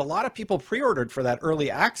Pass, but a lot of people pre-ordered for that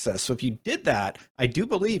early access. So if you did that, I do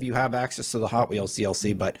believe you have access to the Hot Wheels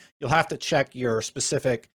DLC, but you'll have to check your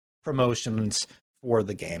specific promotions for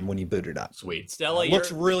the game when you boot it up. Sweet. Stella, it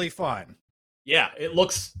looks really fun. Yeah, it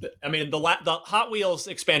looks. I mean, the Hot Wheels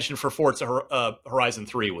expansion for Forza Horizon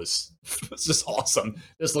 3 was just awesome.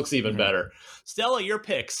 This looks even better. Stella, your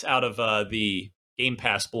picks out of the Game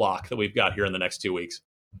Pass block that we've got here in the next 2 weeks.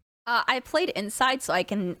 I played Inside, so I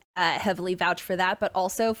can heavily vouch for that, but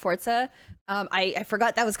also Forza. I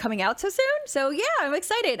forgot that was coming out so soon, so yeah, I'm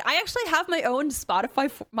excited. I actually have my own Spotify,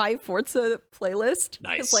 my Forza playlist.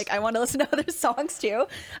 Nice. Like, I want to listen to other songs too,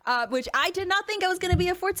 which I did not think I was going to be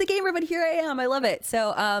a Forza gamer, but here I am. I love it.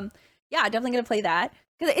 So yeah, definitely going to play that,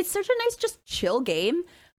 because it's such a nice, just chill game.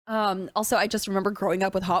 Also, I just remember growing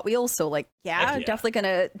up with Hot Wheels, so like, yeah. Definitely going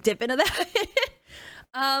to dip into that.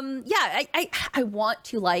 I want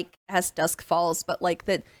to like As Dusk Falls, but like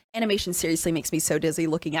the animation seriously makes me so dizzy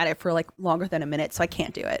looking at it for like longer than a minute, so I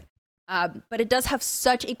can't do it. But it does have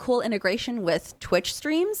such a cool integration with Twitch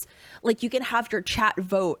streams. Like, you can have your chat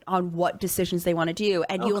vote on what decisions they want to do,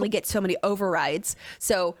 and you only get so many overrides.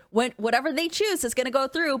 So whatever they choose is going to go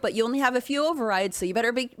through, but you only have a few overrides, so you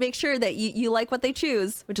better make sure that you like what they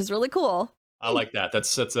choose, which is really cool. I like that.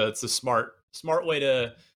 It's a smart way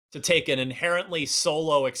to take an inherently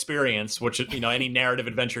solo experience, which any narrative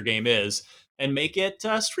adventure game is, and make it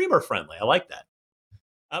streamer friendly. I like that.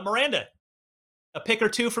 Miranda, a pick or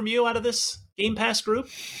two from you out of this Game Pass group?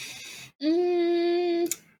 I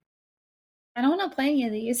don't want to play any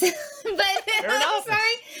of these, but I'm sorry.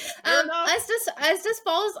 As Dusk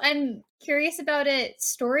Falls, I'm curious about it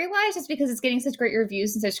story-wise, just because it's getting such great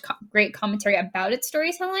reviews and such great commentary about its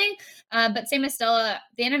storytelling. But same as Stella,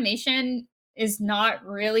 the animation is not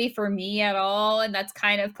really for me at all, and that's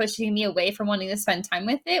kind of pushing me away from wanting to spend time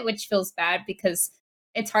with it, which feels bad because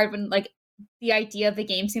it's hard when like the idea of the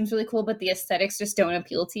game seems really cool, but the aesthetics just don't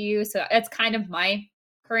appeal to you. So that's kind of my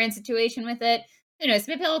current situation with it. Who knows?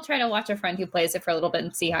 Maybe I'll try to watch a friend who plays it for a little bit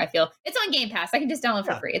and see how I feel. It's on Game Pass. I can just download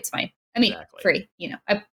for free. It's fine. I mean, free.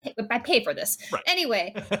 I pay for this. Right.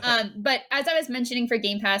 Anyway, but as I was mentioning for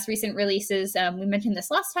Game Pass, recent releases, we mentioned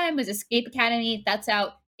this last time, was Escape Academy. That's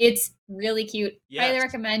out. It's really cute. Yes. Highly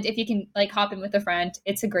recommend if you can like hop in with a friend.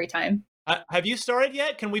 It's a great time. Have you started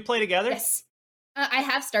yet? Can we play together? Yes. I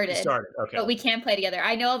have started. Okay. But we can't play together.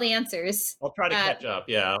 I know all the answers. I'll try to catch up.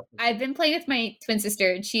 Yeah. I've been playing with my twin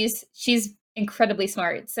sister, and she's incredibly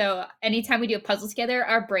smart. So anytime we do a puzzle together,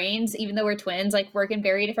 our brains, even though we're twins, like work in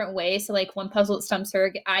very different ways. So like one puzzle that stumps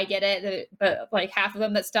her, I get it. But like half of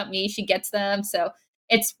them that stump me, she gets them. So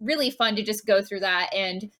it's really fun to just go through that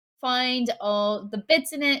and find all the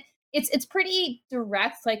bits in it. It's pretty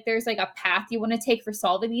direct. Like there's like a path you want to take for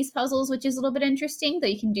solving these puzzles, which is a little bit interesting,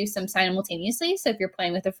 that you can do some simultaneously. So if you're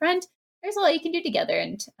playing with a friend, there's a lot you can do together,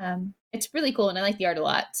 and it's really cool. And I like the art a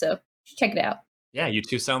lot, so check it out. Yeah, you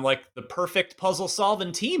two sound like the perfect puzzle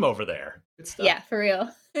solving team over there. Good stuff. Yeah, for real.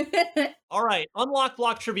 All right, Unlock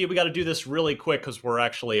Block Trivia. We got to do this really quick because we're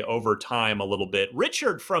actually over time a little bit.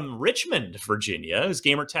 Richard from Richmond, Virginia, his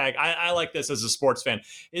gamertag, I like this as a sports fan.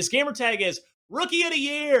 His gamertag is Rookie of the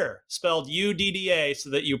Year, spelled UDDA, so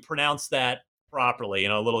that you pronounce that properly.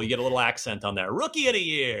 You get a little accent on there. Rookie of the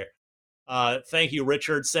Year. Thank you,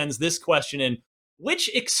 Richard. Sends this question in: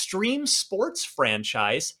 which extreme sports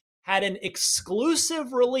franchise had an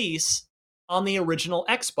exclusive release on the original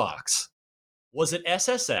Xbox? Was it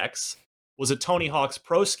SSX? Was it Tony Hawk's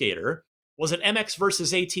Pro Skater? Was it MX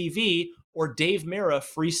versus ATV or Dave Mira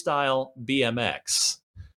freestyle BMX?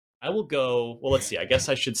 I will go, well, let's see. I guess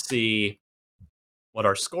I should see what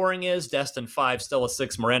our scoring is. Destin 5, Stella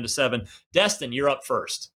 6, Miranda 7. Destin, you're up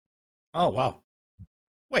first. Oh, wow.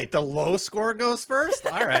 Wait, the low score goes first?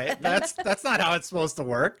 All right. That's not how it's supposed to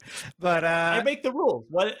work. But I make the rules.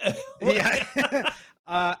 What? Yeah.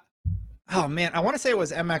 Oh man, I want to say it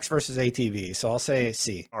was MX versus ATV, so I'll say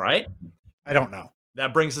C. All right. I don't know.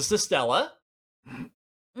 That brings us to Stella.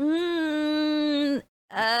 I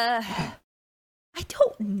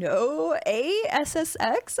don't know.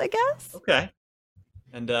 SSX, I guess. Okay.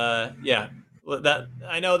 And yeah, that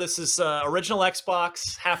I know this is original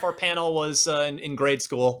Xbox. Half our panel was in grade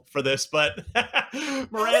school for this, but Miranda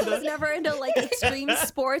I was never into like extreme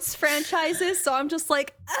sports franchises, so I'm just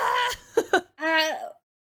like,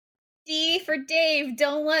 D for Dave.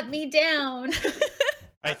 Don't let me down.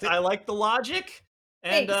 I like the logic,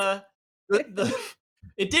 and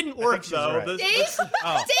it didn't work though. Right.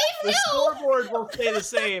 The scoreboard will stay the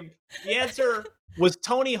same. The answer was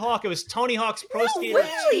Tony Hawk. It was Tony Hawk's Pro Skater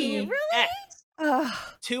 2X.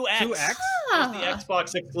 2X was the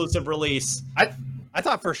Xbox exclusive release. I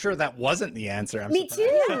thought for sure that wasn't the answer. Me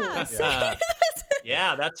too.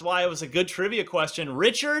 Yeah, that's why it was a good trivia question.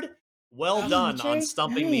 Richard, well done on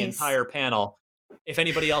stumping the entire panel. If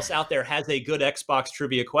anybody else out there has a good Xbox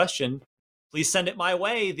trivia question, please send it my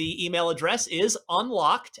way. The email address is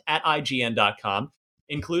unlocked@ign.com.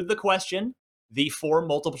 Include the question, the 4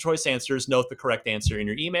 multiple choice answers, note the correct answer in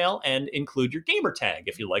your email, and include your gamer tag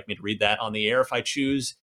if you'd like me to read that on the air if I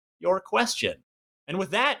choose your question. And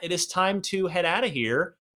with that, it is time to head out of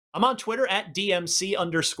here. I'm on Twitter at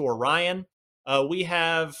DMC_Ryan. We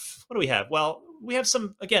have, what do we have? Well, we have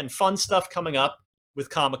some, again, fun stuff coming up with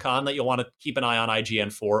Comic-Con that you'll want to keep an eye on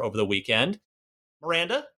IGN for over the weekend.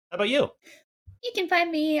 Miranda, how about you? You can find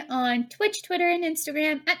me on Twitch, Twitter, and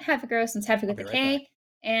Instagram at Havagirl, since Havag with a K.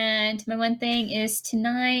 And my one thing is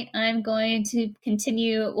tonight I'm going to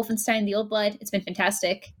continue Wolfenstein: The Old Blood. It's been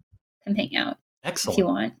fantastic. Come hang out. Excellent. If you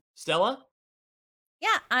want. Stella?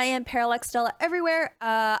 Yeah, I am Parallax Stella everywhere.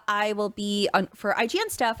 I will be for IGN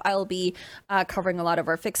stuff. I will be covering a lot of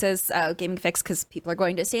our fixes, gaming fix, because people are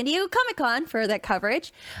going to San Diego Comic-Con for that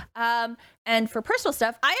coverage. And for personal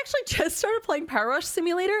stuff, I actually just started playing Power Rush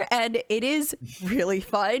Simulator, and it is really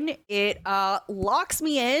fun. It locks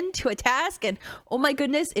me into a task, and oh my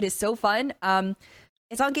goodness, it is so fun.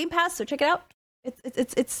 It's on Game Pass, so check it out.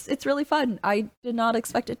 It's really fun. I did not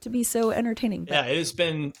expect it to be so entertaining. Yeah, it has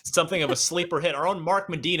been something of a sleeper hit. Our own Mark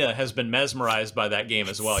Medina has been mesmerized by that game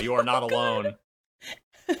as well. You are not alone.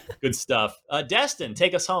 Good stuff. Destin,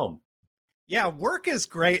 take us home. Yeah, work is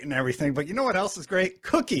great and everything, but you know what else is great?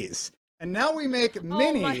 Cookies. And now we make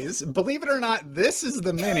minis. Believe it or not, this is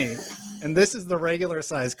the mini, and this is the regular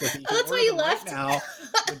size cookie. Oh, that's why you left. Right now,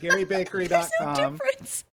 GaryBakery.com. There's no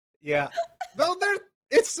difference. Yeah. Well,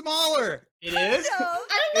 it's smaller. It is? I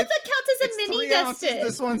don't know if that counts as a mini, 3 ounces, Dustin.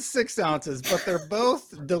 this one's 6 ounces, but they're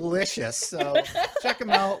both delicious. So check them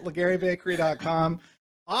out, LeGaryBakery.com.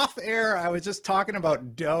 Off air, I was just talking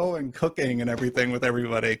about dough and cooking and everything with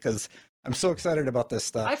everybody because I'm so excited about this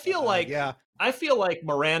stuff. I feel like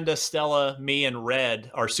Miranda, Stella, me, and Red,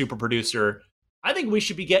 our super producer, I think we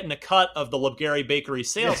should be getting a cut of the LeGary Bakery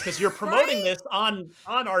sales because you're promoting this on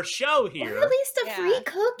our show here. Or at least a free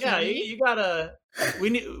cookie. Yeah, you gotta. We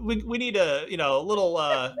need a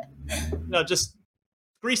little just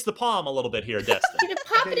grease the palm a little bit here, Destin. You can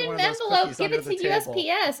pop it in an envelope, give it to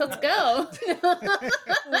USPS. Let's go.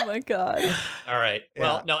 Oh my god. All right.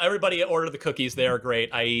 Well, no, everybody order the cookies. They are great.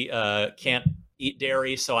 I can't eat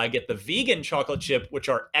dairy, so I get the vegan chocolate chip, which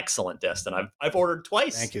are excellent, Destin. I've ordered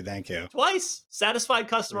twice. Thank you. Twice. Satisfied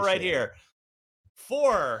customer right here.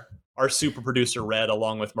 For our super producer, Red,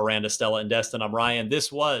 along with Miranda, Stella, and Destin, I'm Ryan.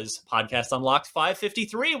 This was Podcast Unlocked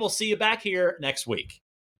 553. We'll see you back here next week.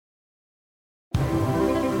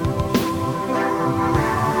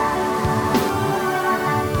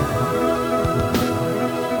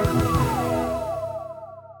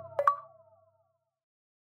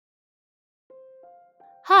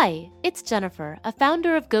 Hi, it's Jennifer, a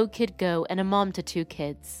founder of Go Kid Go and a mom to 2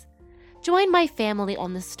 kids. Join my family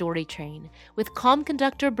on the story train with calm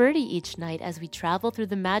conductor Birdie each night as we travel through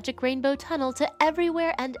the magic rainbow tunnel to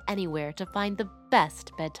everywhere and anywhere to find the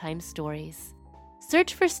best bedtime stories.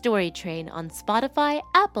 Search for Story Train on Spotify,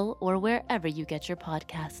 Apple, or wherever you get your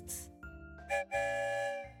podcasts.